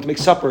home, and you run to make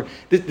supper.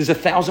 There's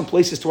 1,000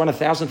 places to run,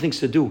 1,000 things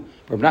to do.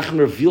 But Nachman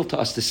revealed to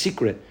us the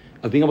secret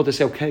of being able to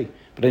say, okay,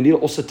 but I need to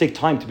also take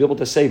time to be able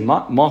to say,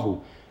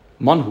 manhu.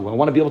 I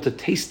want to be able to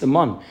taste the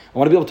man. I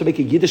want to be able to make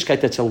a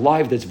Yiddishkeit that's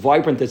alive, that's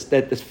vibrant,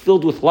 that's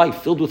filled with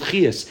life, filled with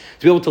chiyas.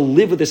 To be able to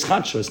live with this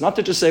chadshas. Not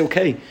to just say,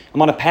 okay,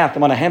 I'm on a path,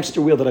 I'm on a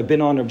hamster wheel that I've been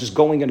on, I'm just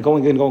going and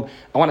going and going.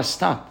 I want to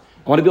stop.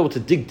 I want to be able to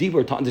dig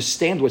deeper, to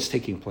understand what's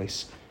taking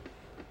place.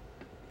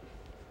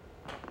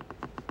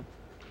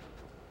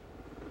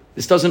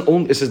 This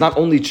is not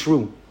only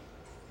true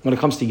when it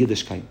comes to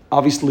Yiddishkeit.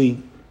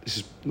 Obviously, this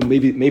is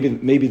maybe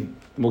the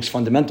most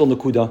fundamental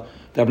nakuda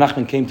that Reb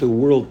Nachman came to the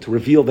world to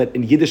reveal that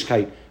in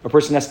Yiddishkeit, a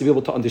person has to be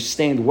able to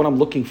understand what I'm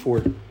looking for.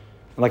 And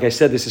like I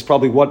said, this is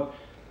probably what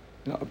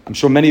I'm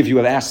sure many of you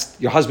have asked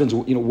your husbands.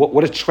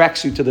 What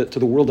attracts you to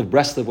the world of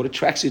Breslov? What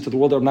attracts you to the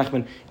world of Reb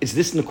Nachman? It's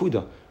this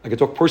nakuda. I could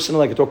talk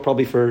personally. I could talk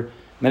probably for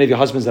many of your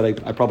husbands that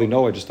I probably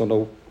know. I just don't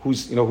know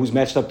who's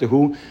matched up to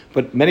who.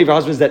 But many of your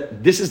husbands,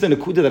 that this is the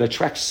nakuda that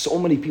attracts so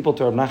many people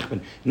to Reb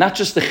Nachman. Not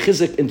just the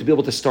chizik and to be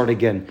able to start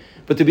again,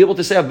 but to be able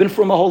to say, I've been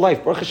through my whole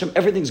life. Baruch Hashem,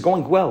 everything's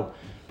going well.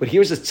 But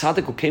here's a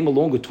tzaddik who came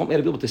along, who taught me how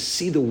to be able to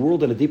see the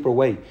world in a deeper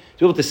way, to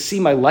be able to see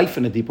my life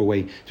in a deeper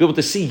way, to be able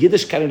to see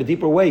Yiddishkeit in a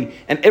deeper way.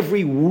 And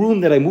every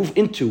room that I move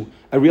into,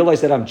 I realize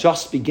that I'm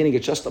just beginning,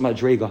 it's just a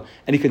madrega.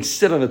 And you can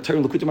sit on a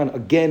Torah L'kutim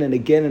again and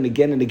again and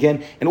again and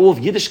again. And all of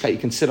Yiddishkeit you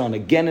can sit on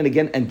again and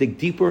again and dig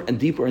deeper and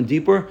deeper and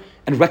deeper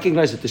and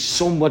recognize that there's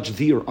so much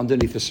there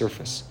underneath the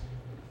surface.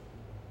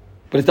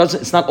 But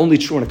it's not only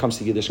true when it comes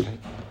to Yiddishkeit.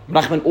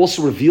 Nachman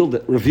also revealed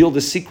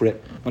the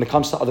secret when it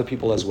comes to other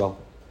people as well.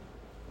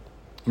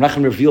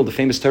 Nachman revealed the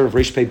famous Torah of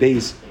Reish Pei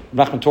Beis.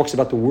 Nachman talks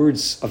about the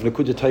words of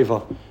Nekuda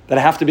Tova, that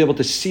I have to be able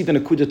to see the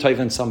Nekuda Tova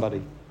in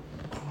somebody.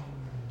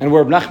 And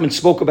where Nachman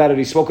spoke about it,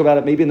 he spoke about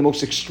it maybe in the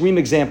most extreme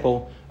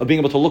example of being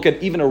able to look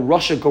at even a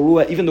Rasha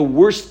Garua, even the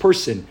worst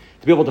person,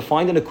 to be able to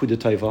find a Nekuda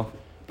Tova.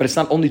 But it's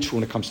not only true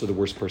when it comes to the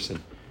worst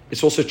person.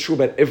 It's also true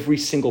about every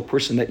single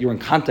person that you're in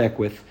contact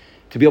with,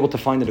 to be able to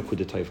find a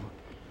Nekuda Tova.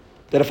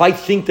 That if I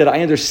think that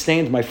I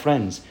understand my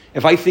friends,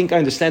 if I think I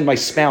understand my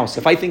spouse,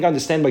 if I think I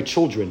understand my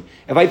children,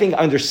 if I think I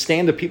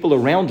understand the people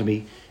around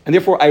me, and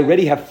therefore I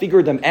already have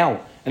figured them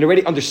out, and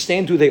already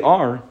understand who they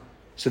are,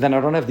 so then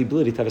I don't have the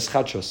ability to have a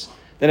schachos.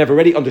 Then I've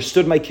already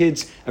understood my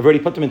kids, I've already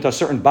put them into a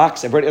certain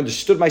box, I've already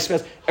understood my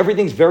spouse,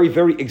 everything's very,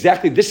 very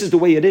exactly, this is the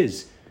way it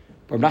is.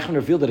 But Nachman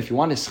revealed that if you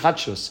want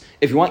ischachos,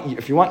 if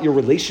you want your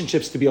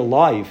relationships to be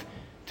alive,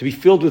 to be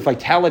filled with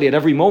vitality at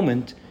every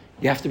moment,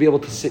 you have to be able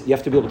to sit, you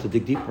have to be able to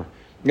dig deeper.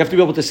 You have to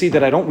be able to see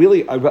that I don't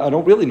really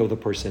know the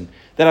person.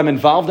 That I'm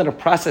involved in a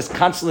process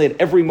constantly at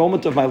every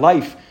moment of my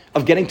life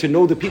of getting to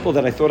know the people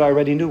that I thought I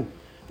already knew.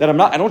 That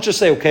I don't just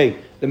say, okay,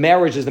 the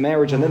marriage is the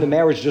marriage, and then the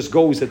marriage just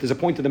goes, that there's a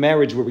point to the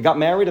marriage where we got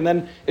married, and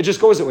then it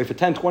just goes that way for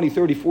 10, 20,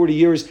 30, 40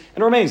 years, and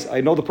it remains.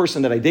 I know the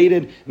person that I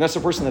dated, and that's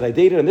the person that I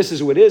dated, and this is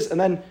who it is, and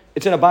then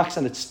it's in a box,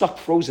 and it's stuck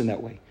frozen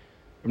that way.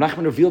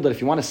 Nachman revealed that if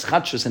you want to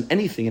schachus in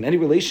anything, in any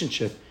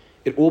relationship,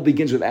 it all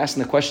begins with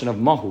asking the question of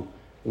mahu.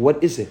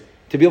 What is it?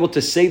 To be able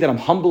to say that I'm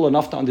humble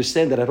enough to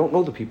understand that I don't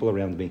know the people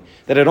around me,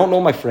 that I don't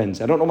know my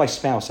friends, I don't know my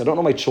spouse, I don't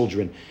know my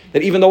children,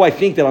 that even though I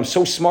think that I'm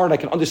so smart, I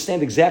can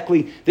understand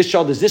exactly this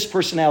child has this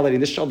personality,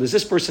 and this child has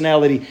this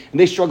personality, and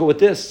they struggle with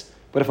this.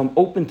 But if I'm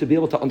open to be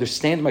able to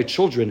understand my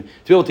children,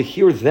 to be able to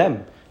hear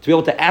them, to be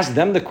able to ask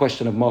them the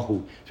question of Mahu,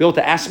 to be able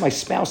to ask my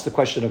spouse the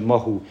question of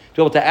Mahu, to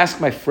be able to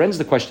ask my friends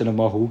the question of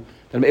Mahu,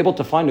 that I'm able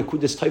to find a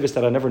Kudus Taivas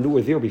that I never knew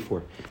were there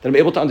before. That I'm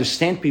able to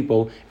understand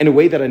people in a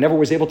way that I never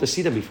was able to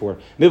see them before.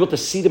 I'm able to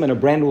see them in a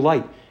brand new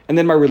light. And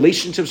then my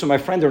relationships with my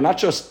friend are not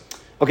just,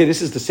 okay,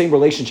 this is the same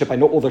relationship, I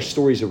know all their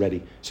stories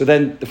already. So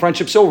then the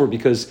friendship's over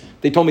because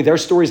they told me their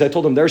stories, I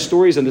told them their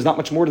stories, and there's not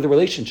much more to the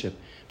relationship.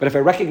 But if I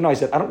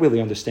recognize that I don't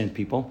really understand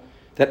people,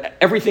 that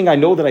everything I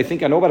know that I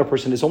think I know about a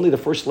person is only the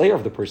first layer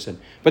of the person.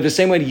 But the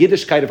same way in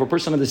Yiddishkeit, if a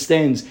person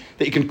understands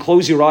that you can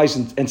close your eyes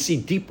and see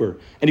deeper,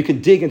 and you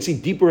can dig and see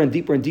deeper and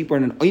deeper and deeper,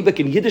 and in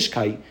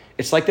Yiddishkeit,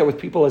 it's like that with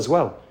people as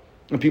well.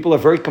 And people are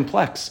very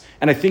complex.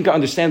 And I think I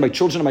understand my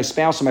children and my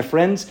spouse and my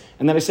friends,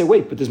 and then I say,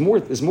 wait, but there's more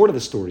to the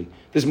story.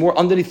 There's more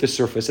underneath the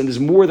surface, and there's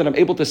more that I'm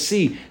able to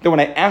see, that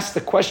when I ask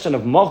the question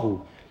of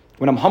Mahu,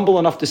 when I'm humble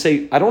enough to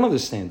say, I don't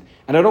understand,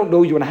 and I don't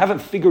know you, and I haven't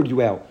figured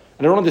you out,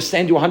 and I don't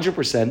understand you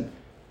 100%,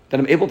 then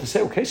I'm able to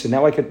say, okay, so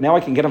now I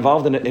can get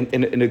involved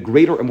in a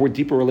greater and more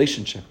deeper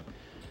relationship.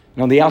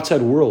 And on the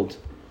outside world,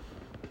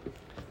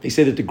 they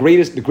say that the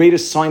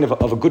greatest sign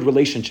of a good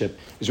relationship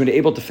is when you're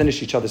able to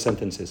finish each other's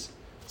sentences.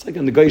 It's like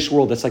in the Goyish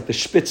world, that's like the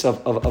spitz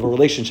of a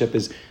relationship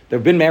is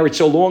they've been married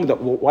so long that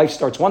the wife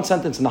starts one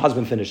sentence and the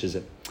husband finishes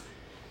it.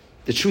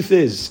 The truth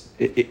is,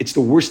 it's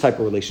the worst type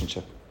of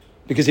relationship.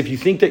 Because if you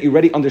think that you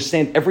already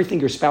understand everything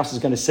your spouse is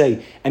going to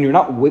say, and you're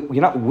not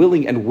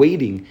willing and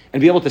waiting and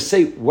be able to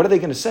say, what are they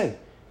going to say?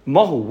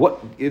 Mahu,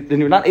 then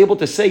you're not able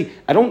to say,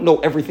 I don't know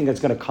everything that's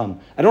going to come.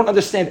 I don't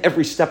understand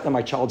every step that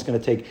my child's going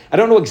to take. I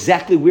don't know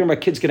exactly where my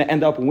kid's going to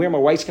end up, and where my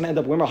wife's going to end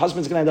up, where my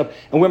husband's going to end up,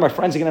 and where my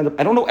friends are going to end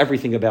up. I don't know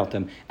everything about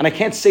them. And I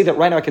can't say that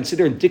right now I can sit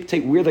there and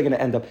dictate where they're going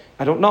to end up.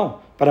 I don't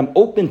know. But I'm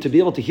open to be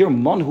able to hear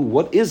Manhu,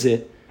 what is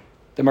it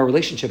that my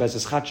relationship has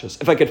is chachas.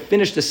 If I could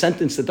finish the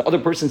sentence that the other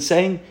person's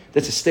saying,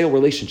 that's a stale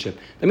relationship.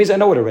 That means I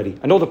know it already.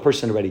 I know the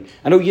person already.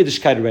 I know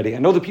Yiddishkeit already. I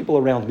know the people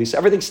around me. So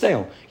everything's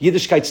stale.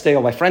 Yiddishkeit's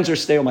stale. My friends are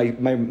stale.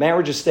 My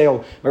marriage is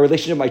stale. My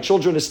relationship with my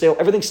children is stale.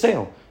 Everything's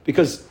stale.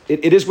 Because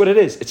it is what it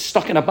is. It's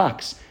stuck in a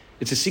box.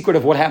 It's a secret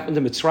of what happened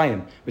to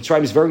Mitzrayim.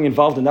 Mitzrayim is very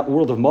involved in that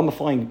world of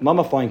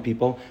mummifying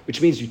people,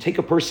 which means you take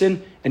a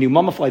person and you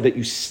mummify that,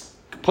 you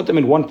put them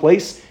in one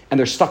place and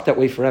they're stuck that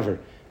way forever.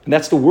 And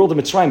that's the world of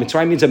Mitzrayim.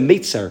 Mitzrayim means a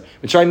meitzer.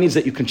 Mitzrayim means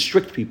that you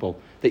constrict people,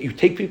 that you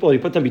take people and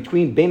you put them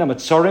between bein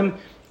hamatzarim,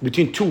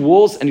 between two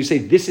walls, and you say,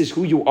 this is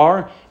who you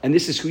are, and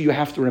this is who you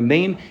have to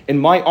remain. In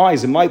my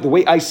eyes, the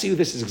way I see you,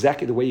 this is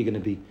exactly the way you're going to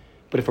be.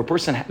 But if a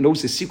person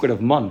knows the secret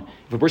of man,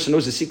 if a person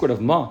knows the secret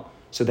of ma,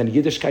 so then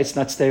Yiddishkeit's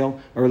not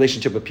stale, my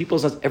relationship with people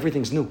is not,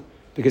 everything's new.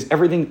 Because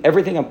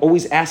everything I'm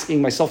always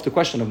asking myself the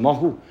question of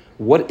mahu,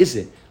 what is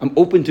it? I'm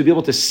open to be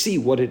able to see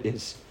what it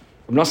is.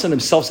 Rav Nosson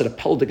himself said a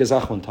pel de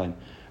gazach one time.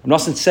 Rav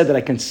Nosson said that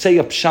I can say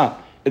a pshat,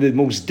 the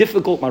most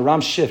difficult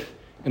maram shif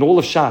in all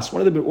of Shas,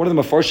 one of the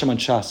mafarshim on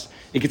Shas.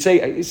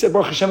 He said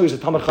Baruch Hashem, he was a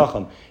Talmid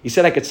Chacham. He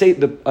said I could say a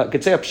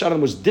pshat on the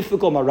most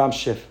difficult maram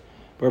shif.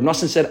 But Rav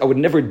Nosson said I would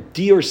never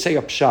dare say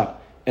a pshat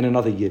in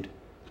another yid.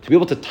 To be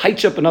able to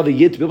touch up another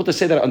yid, to be able to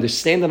say that I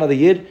understand another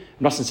yid,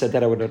 Rav Nosson said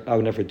that I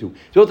would never do. To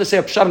be able to say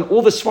a pshat in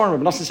all the svarim,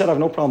 Rav Nosson said I have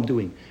no problem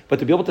doing. But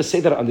to be able to say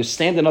that I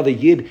understand another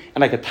yid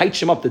and I could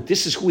touch him up, that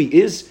this is who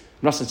he is,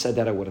 Rav Nosson said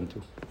that I wouldn't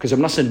do. Because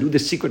Rav Nosson knew the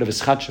secret of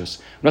his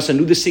chachos. Rav Nosson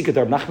knew the secret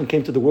that Nachman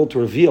came to the world to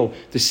reveal,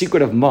 the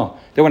secret of ma.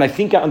 That when I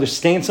think I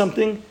understand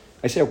something,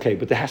 I say, okay,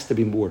 but there has to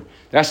be more.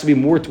 There has to be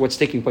more to what's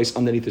taking place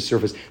underneath the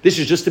surface. This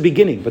is just the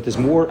beginning, but there's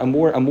more and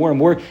more and more and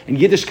more. And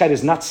Yiddishkeit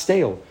is not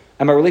stale.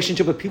 And my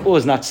relationship with people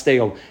is not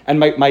stale. And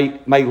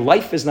my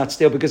life is not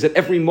stale, because at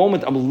every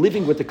moment I'm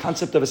living with the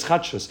concept of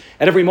eschatshus.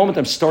 At every moment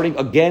I'm starting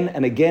again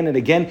and again and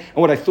again. And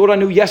what I thought I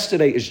knew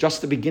yesterday is just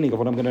the beginning of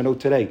what I'm going to know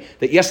today.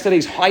 That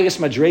yesterday's highest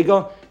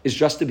madrega is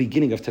just the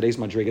beginning of today's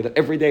madrega. That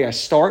every day I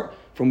start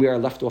from where I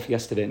left off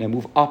yesterday and I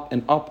move up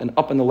and up and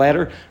up in the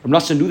ladder.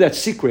 Rav Nosson knew that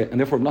secret, and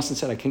therefore Rav Nosson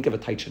said I can't give a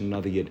taich in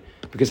another yid,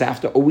 because I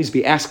have to always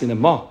be asking them,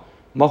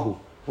 mahu,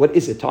 what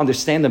is it? To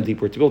understand them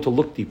deeper, to be able to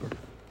look deeper.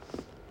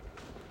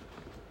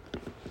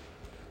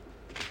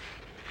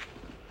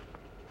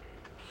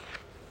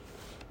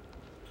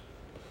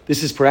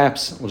 This is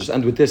perhaps, we'll just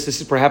end with this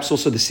is perhaps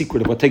also the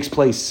secret of what takes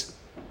place.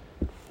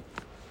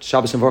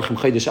 Shabbos and Varchim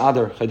Chodesh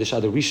Adar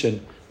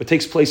Rishon, what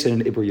takes place in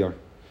an Iber Yar.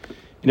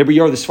 In Iber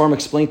Yar, the Sfarim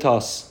explained to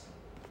us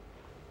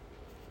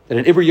that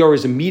an Iber Yar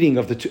is a meeting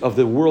of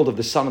the world of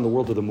the sun and the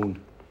world of the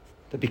moon.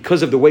 That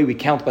because of the way we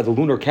count by the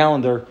lunar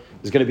calendar,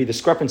 there's going to be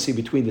discrepancy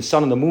between the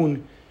sun and the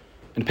moon.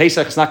 And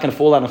Pesach is not going to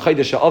fall out on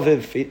Chodesh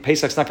Aviv.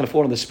 Pesach is not going to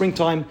fall in the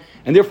springtime.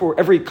 And therefore,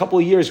 every couple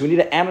of years, we need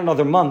to add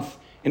another month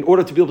in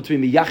order to be able to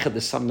be miyachad the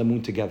sun and the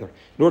moon together.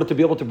 In order to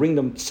be able to bring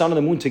the sun and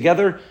the moon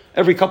together,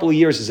 every couple of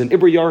years is an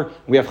Iber Yar.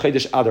 We have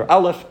Chodesh Adar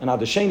Aleph and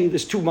Adar Sheni.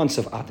 There's 2 months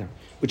of Adar,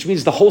 which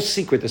means the whole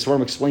secret, the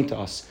Svarim explained to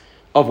us,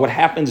 of what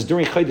happens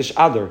during Chodesh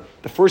Adar.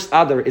 The first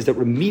Adar is that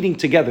we're meeting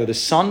together, the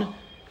sun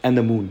and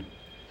the moon.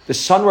 The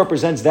sun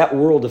represents that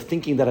world of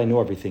thinking that I know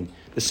everything.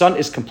 The sun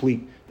is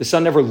complete. The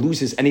sun never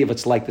loses any of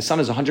its light. The sun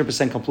is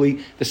 100%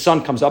 complete. The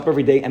sun comes up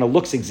every day and it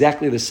looks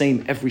exactly the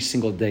same every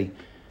single day.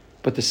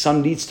 But the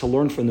sun needs to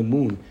learn from the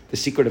moon the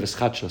secret of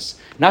eschatshus.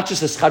 Not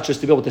just eschatshus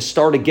to be able to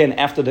start again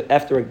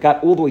after it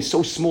got all the way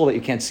so small that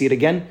you can't see it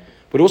again,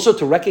 but also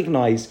to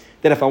recognize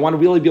that if I want to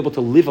really be able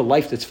to live a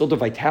life that's filled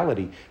with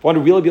vitality, if I want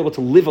to really be able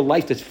to live a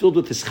life that's filled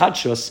with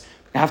eschatshus,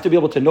 I have to be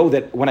able to know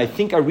that when I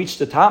think I reach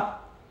the top,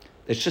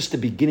 that's just the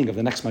beginning of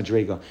the next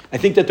madrega. I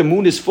think that the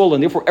moon is full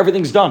and therefore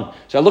everything's done.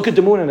 So I look at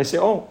the moon and I say,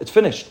 oh, it's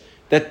finished.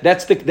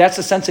 That's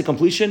the sense of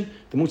completion.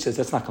 The moon says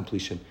that's not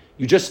completion.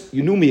 You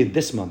knew me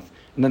this month.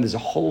 And then there's a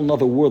whole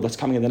other world that's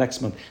coming in the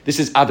next month. This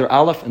is Adar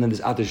Aleph, and then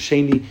there's Adar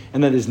Sheni,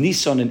 and then there's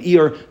Nisan and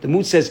Iyar. The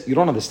moon says, you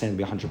don't understand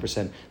me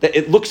 100%. That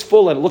it looks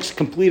full, and it looks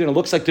complete, and it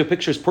looks like the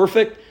picture is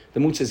perfect. The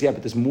moon says, yeah,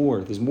 but there's more.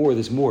 You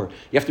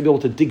have to be able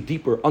to dig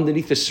deeper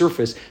underneath the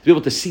surface to be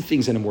able to see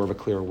things in a more of a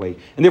clearer way.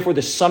 And therefore,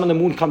 the sun and the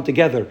moon come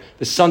together.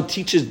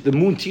 The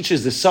moon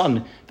teaches the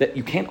sun that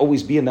you can't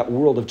always be in that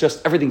world of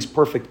just everything's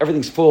perfect,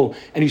 everything's full,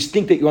 and you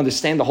think that you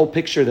understand the whole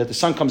picture, that the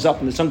sun comes up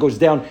and the sun goes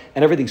down,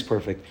 and everything's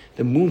perfect.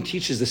 The moon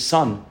teaches the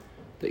sun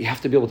that you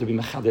have to be able to be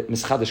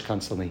mischadish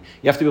constantly.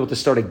 You have to be able to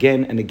start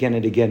again and again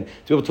and again. To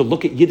be able to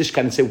look at Yiddishkeit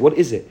and say, what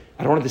is it?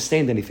 I don't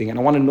understand anything, and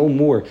I want to know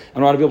more. I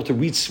want to be able to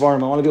read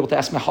Svarim. I want to be able to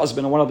ask my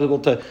husband. I want to be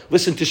able to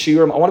listen to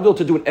Shiurim. I want to be able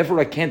to do whatever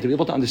I can to be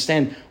able to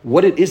understand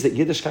what it is that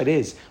Yiddishkeit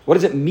is. What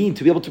does it mean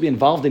to be able to be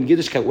involved in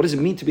Yiddishkeit? What does it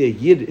mean to be a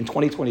Yid in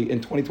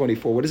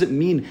 2024? What does it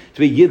mean to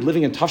be a Yid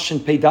living in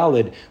Tafshin Pei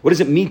Daled? What does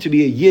it mean to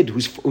be a Yid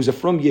who's a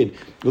from Yid?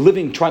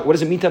 What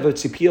does it mean to have a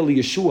tzipiyah li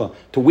Yeshua?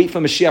 To wait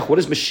for Mashiach? What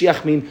does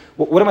Mashiach mean?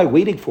 What am I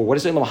waiting for? What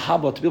is it?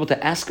 To be able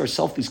to ask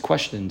ourselves these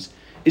questions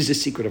is the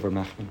secret of our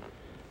Nachman.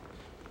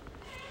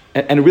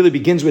 And it really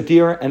begins with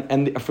there,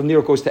 and from there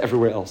it goes to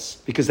everywhere else.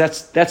 Because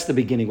that's the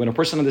beginning. When a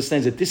person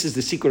understands that this is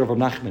the secret of our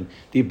Nachman,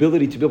 the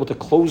ability to be able to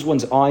close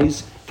one's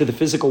eyes to the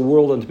physical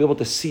world and to be able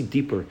to see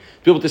deeper,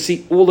 to be able to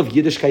see all of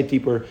Yiddishkeit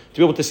deeper, to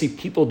be able to see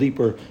people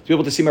deeper, to be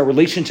able to see my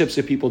relationships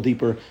with people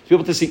deeper, to be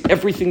able to see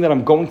everything that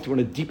I'm going through in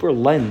a deeper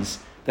lens,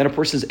 then a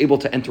person is able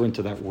to enter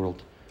into that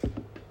world.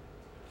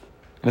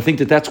 And I think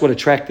that that's what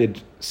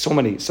attracted so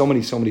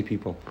many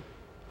people,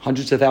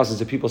 hundreds of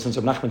thousands of people since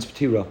Reb Nachman's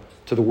P'tira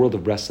to the world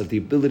of Breslov, the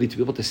ability to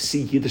be able to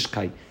see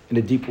Yiddishkeit in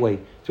a deep way,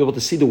 to be able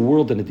to see the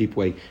world in a deep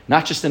way,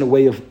 not just in a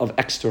way of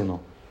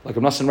external. Like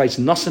Reb Nachman writes,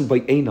 Nasan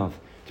by Einav,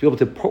 to be able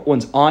to put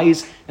one's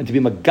eyes and to be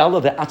Magala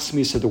the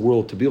Atzmius of the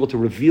world, to be able to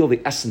reveal the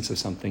essence of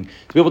something,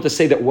 to be able to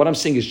say that what I'm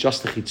seeing is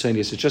just the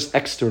Chitzonius, it's just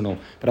external,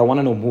 but I want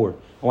to know more.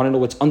 I want to know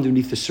what's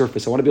underneath the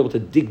surface. I want to be able to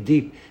dig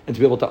deep and to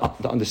be able to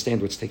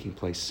understand what's taking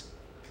place.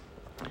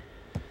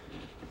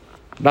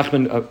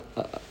 Nachman,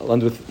 I'll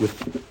end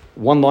with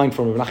one line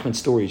from Nachman's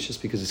stories,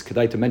 just because it's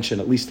kedai to mention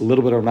at least a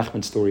little bit of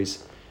Nachman's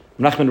stories.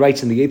 Nachman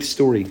writes in the 8th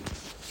story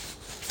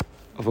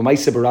of a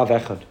Maaseh B'Rav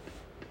Echad,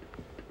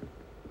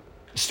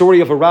 a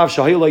story of a Rav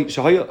Shaloi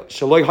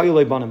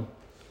Hayolei Banim,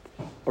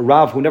 a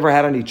Rav who never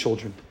had any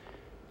children.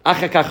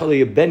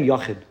 Achakach ben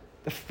Yachid.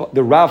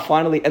 The Rav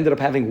finally ended up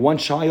having one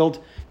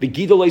child.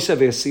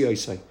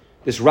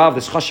 This Rav,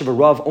 this Chashav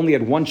Rav, only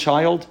had one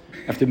child.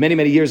 After many,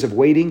 many years of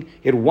waiting,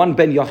 he had one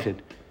ben Yachid.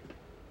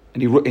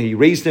 And he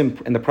raised him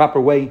in the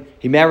proper way.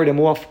 He married him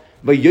off.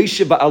 The way it used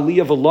to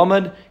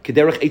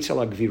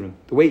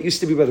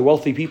be by the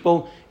wealthy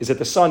people is that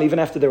the son, even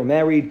after they were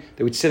married,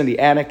 they would sit in the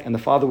attic and the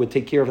father would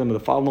take care of them, and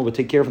the father-in-law would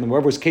take care of them.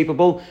 Whoever was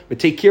capable would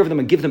take care of them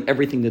and give them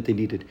everything that they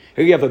needed.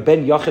 Here you have a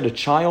ben Yachid, a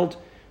child,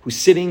 who's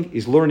sitting,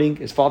 he's learning,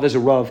 his father's a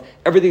Rav,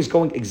 everything's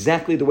going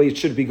exactly the way it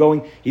should be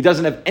going. He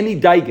doesn't have any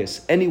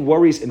daigas, any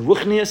worries in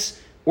Ruchnius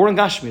or in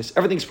Gashmias.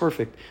 Everything's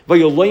perfect.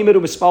 He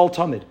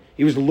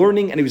was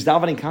learning and he was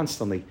davening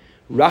constantly.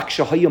 He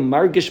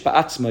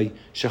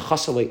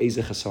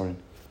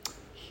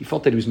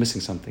felt that he was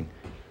missing something.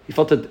 He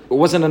felt that it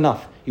wasn't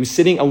enough. He was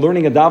sitting and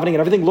learning and davening and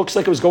everything looks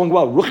like it was going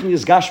well.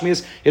 Ruchnius,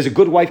 Gashmias, he has a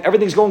good wife,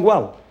 everything's going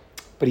well.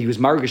 But he was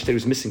margish that he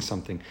was missing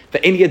something.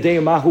 He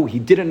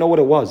didn't know what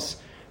it was.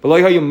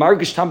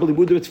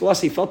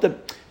 He felt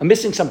that I'm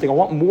missing something. I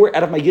want more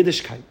out of my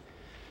Yiddishkeit.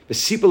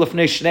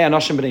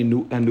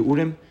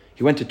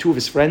 He went to two of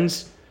his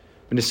friends,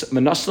 and they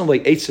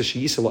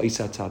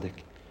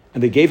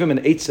gave him an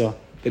eitzah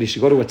that he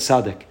should go to a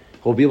tzaddik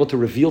who will be able to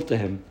reveal to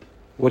him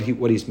what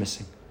he's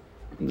missing.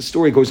 And the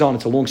story goes on.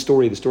 It's a long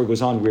story. The story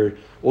goes on where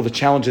all the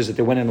challenges that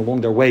they went in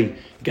along their way,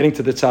 getting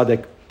to the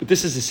tzaddik. But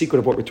this is the secret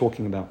of what we're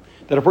talking about.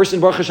 That a person,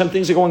 Baruch Hashem,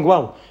 things are going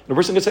well. And a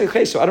person can say,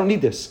 okay, so I don't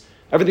need this.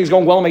 Everything's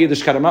going well in my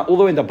Yiddishkeit. I'm not all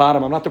the way in the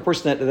bottom. I'm not the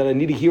person that I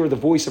need to hear the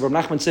voice of Reb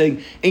Nachman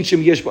saying, Ein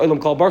Shem Yesh Ba'olam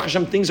Kol. Baruch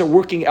Hashem, things are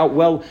working out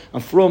well.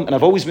 I'm from, and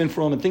I've always been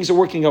from, and things are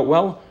working out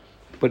well.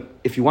 But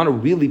if you want to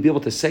really be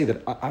able to say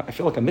that, I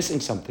feel like I'm missing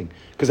something,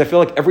 because I feel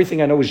like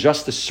everything I know is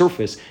just the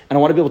surface, and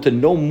I want to be able to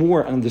know more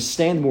and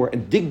understand more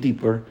and dig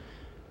deeper,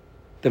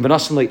 then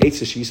V'nasan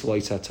Le'etzah She'yisla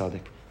Eitzah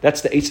Tzadik.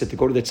 That's the eitzah, to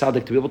go to the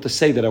tzaddik, to be able to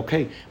say that,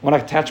 okay, I want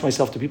to attach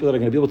myself to people that are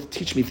going to be able to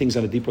teach me things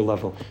on a deeper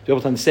level, to be able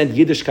to understand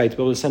Yiddishkeit, to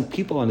be able to understand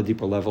people on a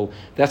deeper level.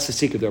 That's the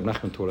secret that Reb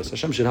Nachman taught us.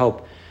 Hashem should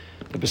help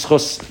The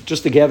b'schus,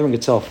 just the gathering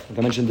itself, like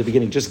I mentioned in the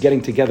beginning, just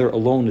getting together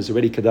alone is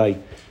already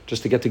kadai.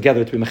 Just to get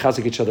together, to be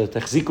mechazik each other,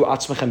 techziku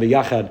atzmechem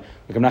b'yachad,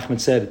 like Nachman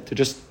said, to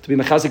be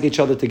mechazik each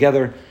other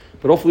together,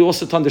 but hopefully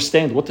also to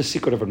understand what the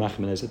secret of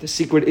Nachman is. That the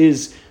secret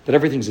is that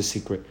everything's a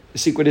secret. The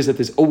secret is that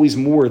there's always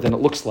more than it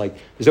looks like.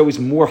 There's always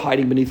more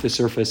hiding beneath the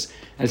surface,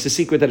 and it's a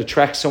secret that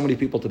attracts so many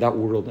people to that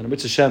world. And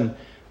Mitzvah Hashem,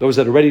 those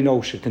that already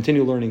know should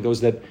continue learning. Those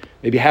that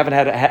maybe haven't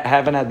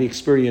had the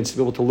experience to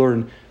be able to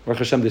learn. Baruch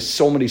Hashem, there's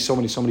so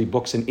many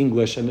books in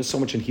English, and there's so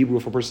much in Hebrew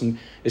if a person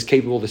is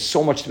capable. There's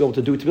so much to be able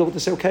to do, to be able to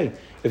say, okay,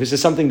 if this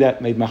is something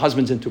that maybe my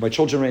husband's into, my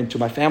children are into,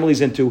 my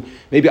family's into,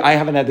 maybe I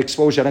haven't had the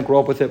exposure, I didn't grow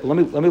up with it, but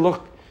let me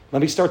look.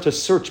 Let me start to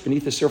search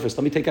beneath the surface.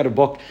 Let me take out a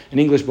book, an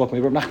English book,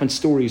 maybe Nachman's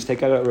stories,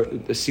 take out a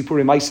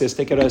Sipurim Isis,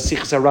 take out a Sikh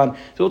Zaran,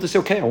 to say,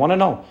 okay, I want to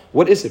know,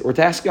 what is it? Or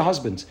to ask your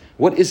husbands,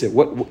 what is it?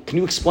 What can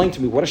you explain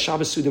to me what a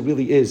Shabbos Suda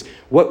really is?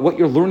 What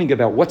you're learning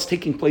about? What's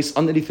taking place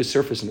underneath the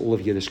surface in all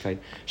of Yiddishkeit?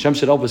 Shem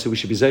should help us, so we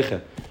should be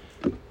zeicha.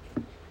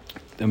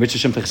 The Mitzvah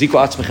Shem Techziku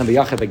Atzmechem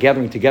B'Yachad, by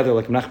gathering together,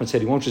 like Nachman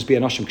said, you won't just be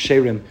Anashim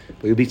Ksherim,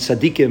 but you'll be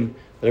tzaddikim.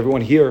 That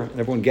everyone here and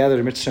everyone gathered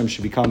in Mitzvah Shem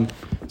should become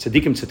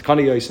tzaddikim,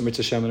 tzadkaniyos in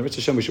Mitzvah Shem. And in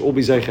Mitzvah Shem, we should all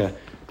be zeicha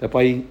that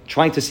by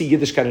trying to see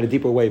Yiddishkeit in a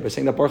deeper way, by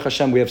saying that Baruch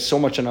Hashem, we have so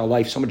much in our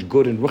life, so much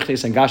good in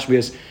ruchnis and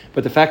gashmias,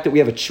 but the fact that we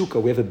have a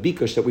tshuka, we have a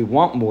bikush, that we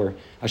want more,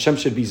 Hashem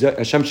should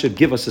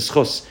give us a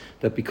schus,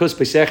 that because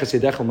Pesachas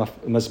Yedechel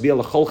Masbiel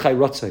L'chol Chai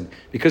Ratzin,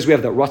 because we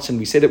have that Ratzin,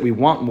 we say that we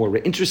want more,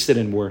 we're interested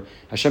in more,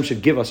 Hashem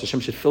should give us, Hashem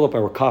should fill up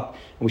our cup,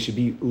 and we should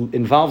be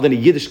involved in a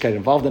Yiddishkeit,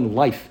 involved in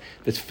life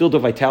that's filled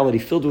with vitality,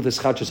 filled with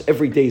eschachos.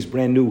 Every day is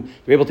brand new.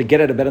 We're able to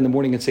get out of bed in the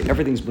morning and say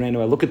everything's brand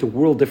new. I look at the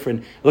world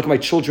different. I look at my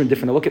children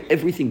different. I look at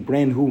everything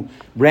brand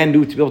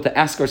new, to be able to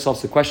ask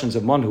ourselves the questions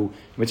of Manhu.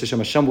 Mitzvah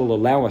Hashem will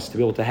allow us to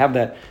be able to have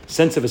that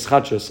sense of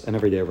eschachos in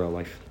every day of our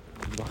life.